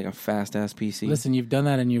PC, like a fast ass PC. Listen, you've done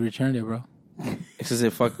that and you returned it, bro. It's because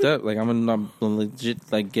it fucked up. Like I'm gonna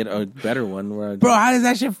legit like get a better one. Bro, how does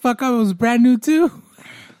that shit fuck up? It was brand new too.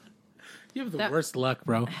 You have the worst luck,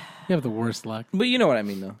 bro. You have the worst luck. But you know what I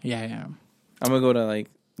mean, though. Yeah. I'm gonna go to like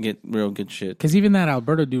get real good shit. Because even that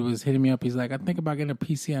Alberto dude was hitting me up. He's like, I think about getting a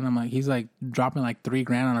PC, and I'm like, he's like dropping like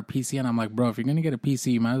 $3,000 on a PC, and I'm like, bro, if you're gonna get a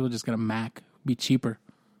PC, you might as well just get a Mac. Be cheaper.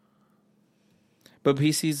 But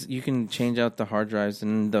PCs, you can change out the hard drives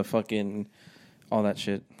and the fucking all that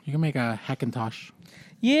shit. You can make a Hackintosh.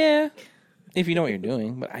 Yeah, if you know what you're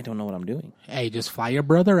doing. But I don't know what I'm doing. Hey, just fly your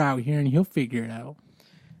brother out here, and he'll figure it out.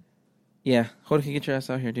 Yeah, Jorge, get your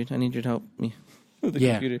ass out here, dude. I need you to help me with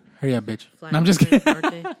the computer. Hurry up, bitch. No, I'm just kidding.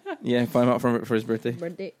 Yeah, fly him out for his birthday.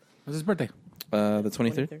 Birthday. What's his birthday? The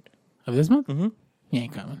 23rd. Of this month? Mm-hmm. He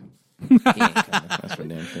ain't coming. He ain't coming. That's for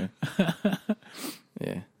damn sure.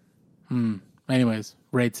 Yeah. Anyways,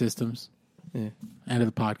 raid systems. Yeah. End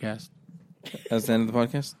of the podcast. That's the end of the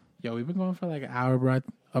podcast? Yo, we've been going for like an hour, bro.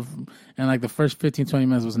 And like the first 15, 20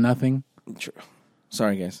 minutes was nothing. True.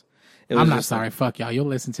 Sorry, guys. I'm not sorry. Fuck y'all. You'll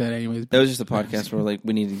listen to it anyways. It was just a podcast where like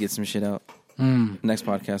we needed to get some shit out. Next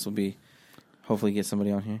podcast will be hopefully get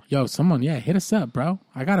somebody on here. Yo, someone, hit us up, bro.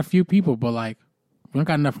 I got a few people, but like we don't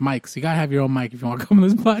got enough mics. You gotta have your own mic if you want to come to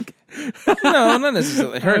this podcast. No, not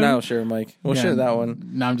necessarily. Her and I will share a mic. We'll share that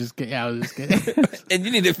one. No, I'm just kidding. Yeah, I was just kidding. And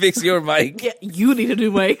you need to fix your mic. Yeah, you need a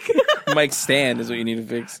new mic. Mic stand is what you need to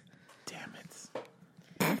fix. Damn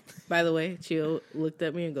it. By the way, Chio looked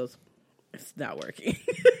at me and goes, "It's not working."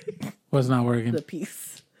 What's not working? The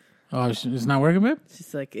piece. Oh, it's not working, babe?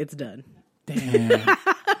 She's like, "It's done." Damn.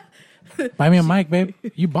 Buy me a mic, babe.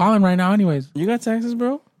 You balling right now anyways. You got taxes,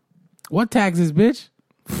 bro? What taxes, bitch?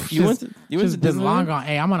 You went to this long gone.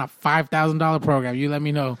 Hey, I'm on a $5,000 program. You let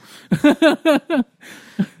me know. All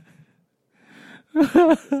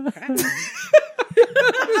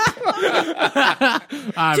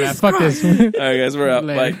right, man. Fuck this. All right, guys. We're out.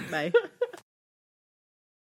 Later. Bye. Bye.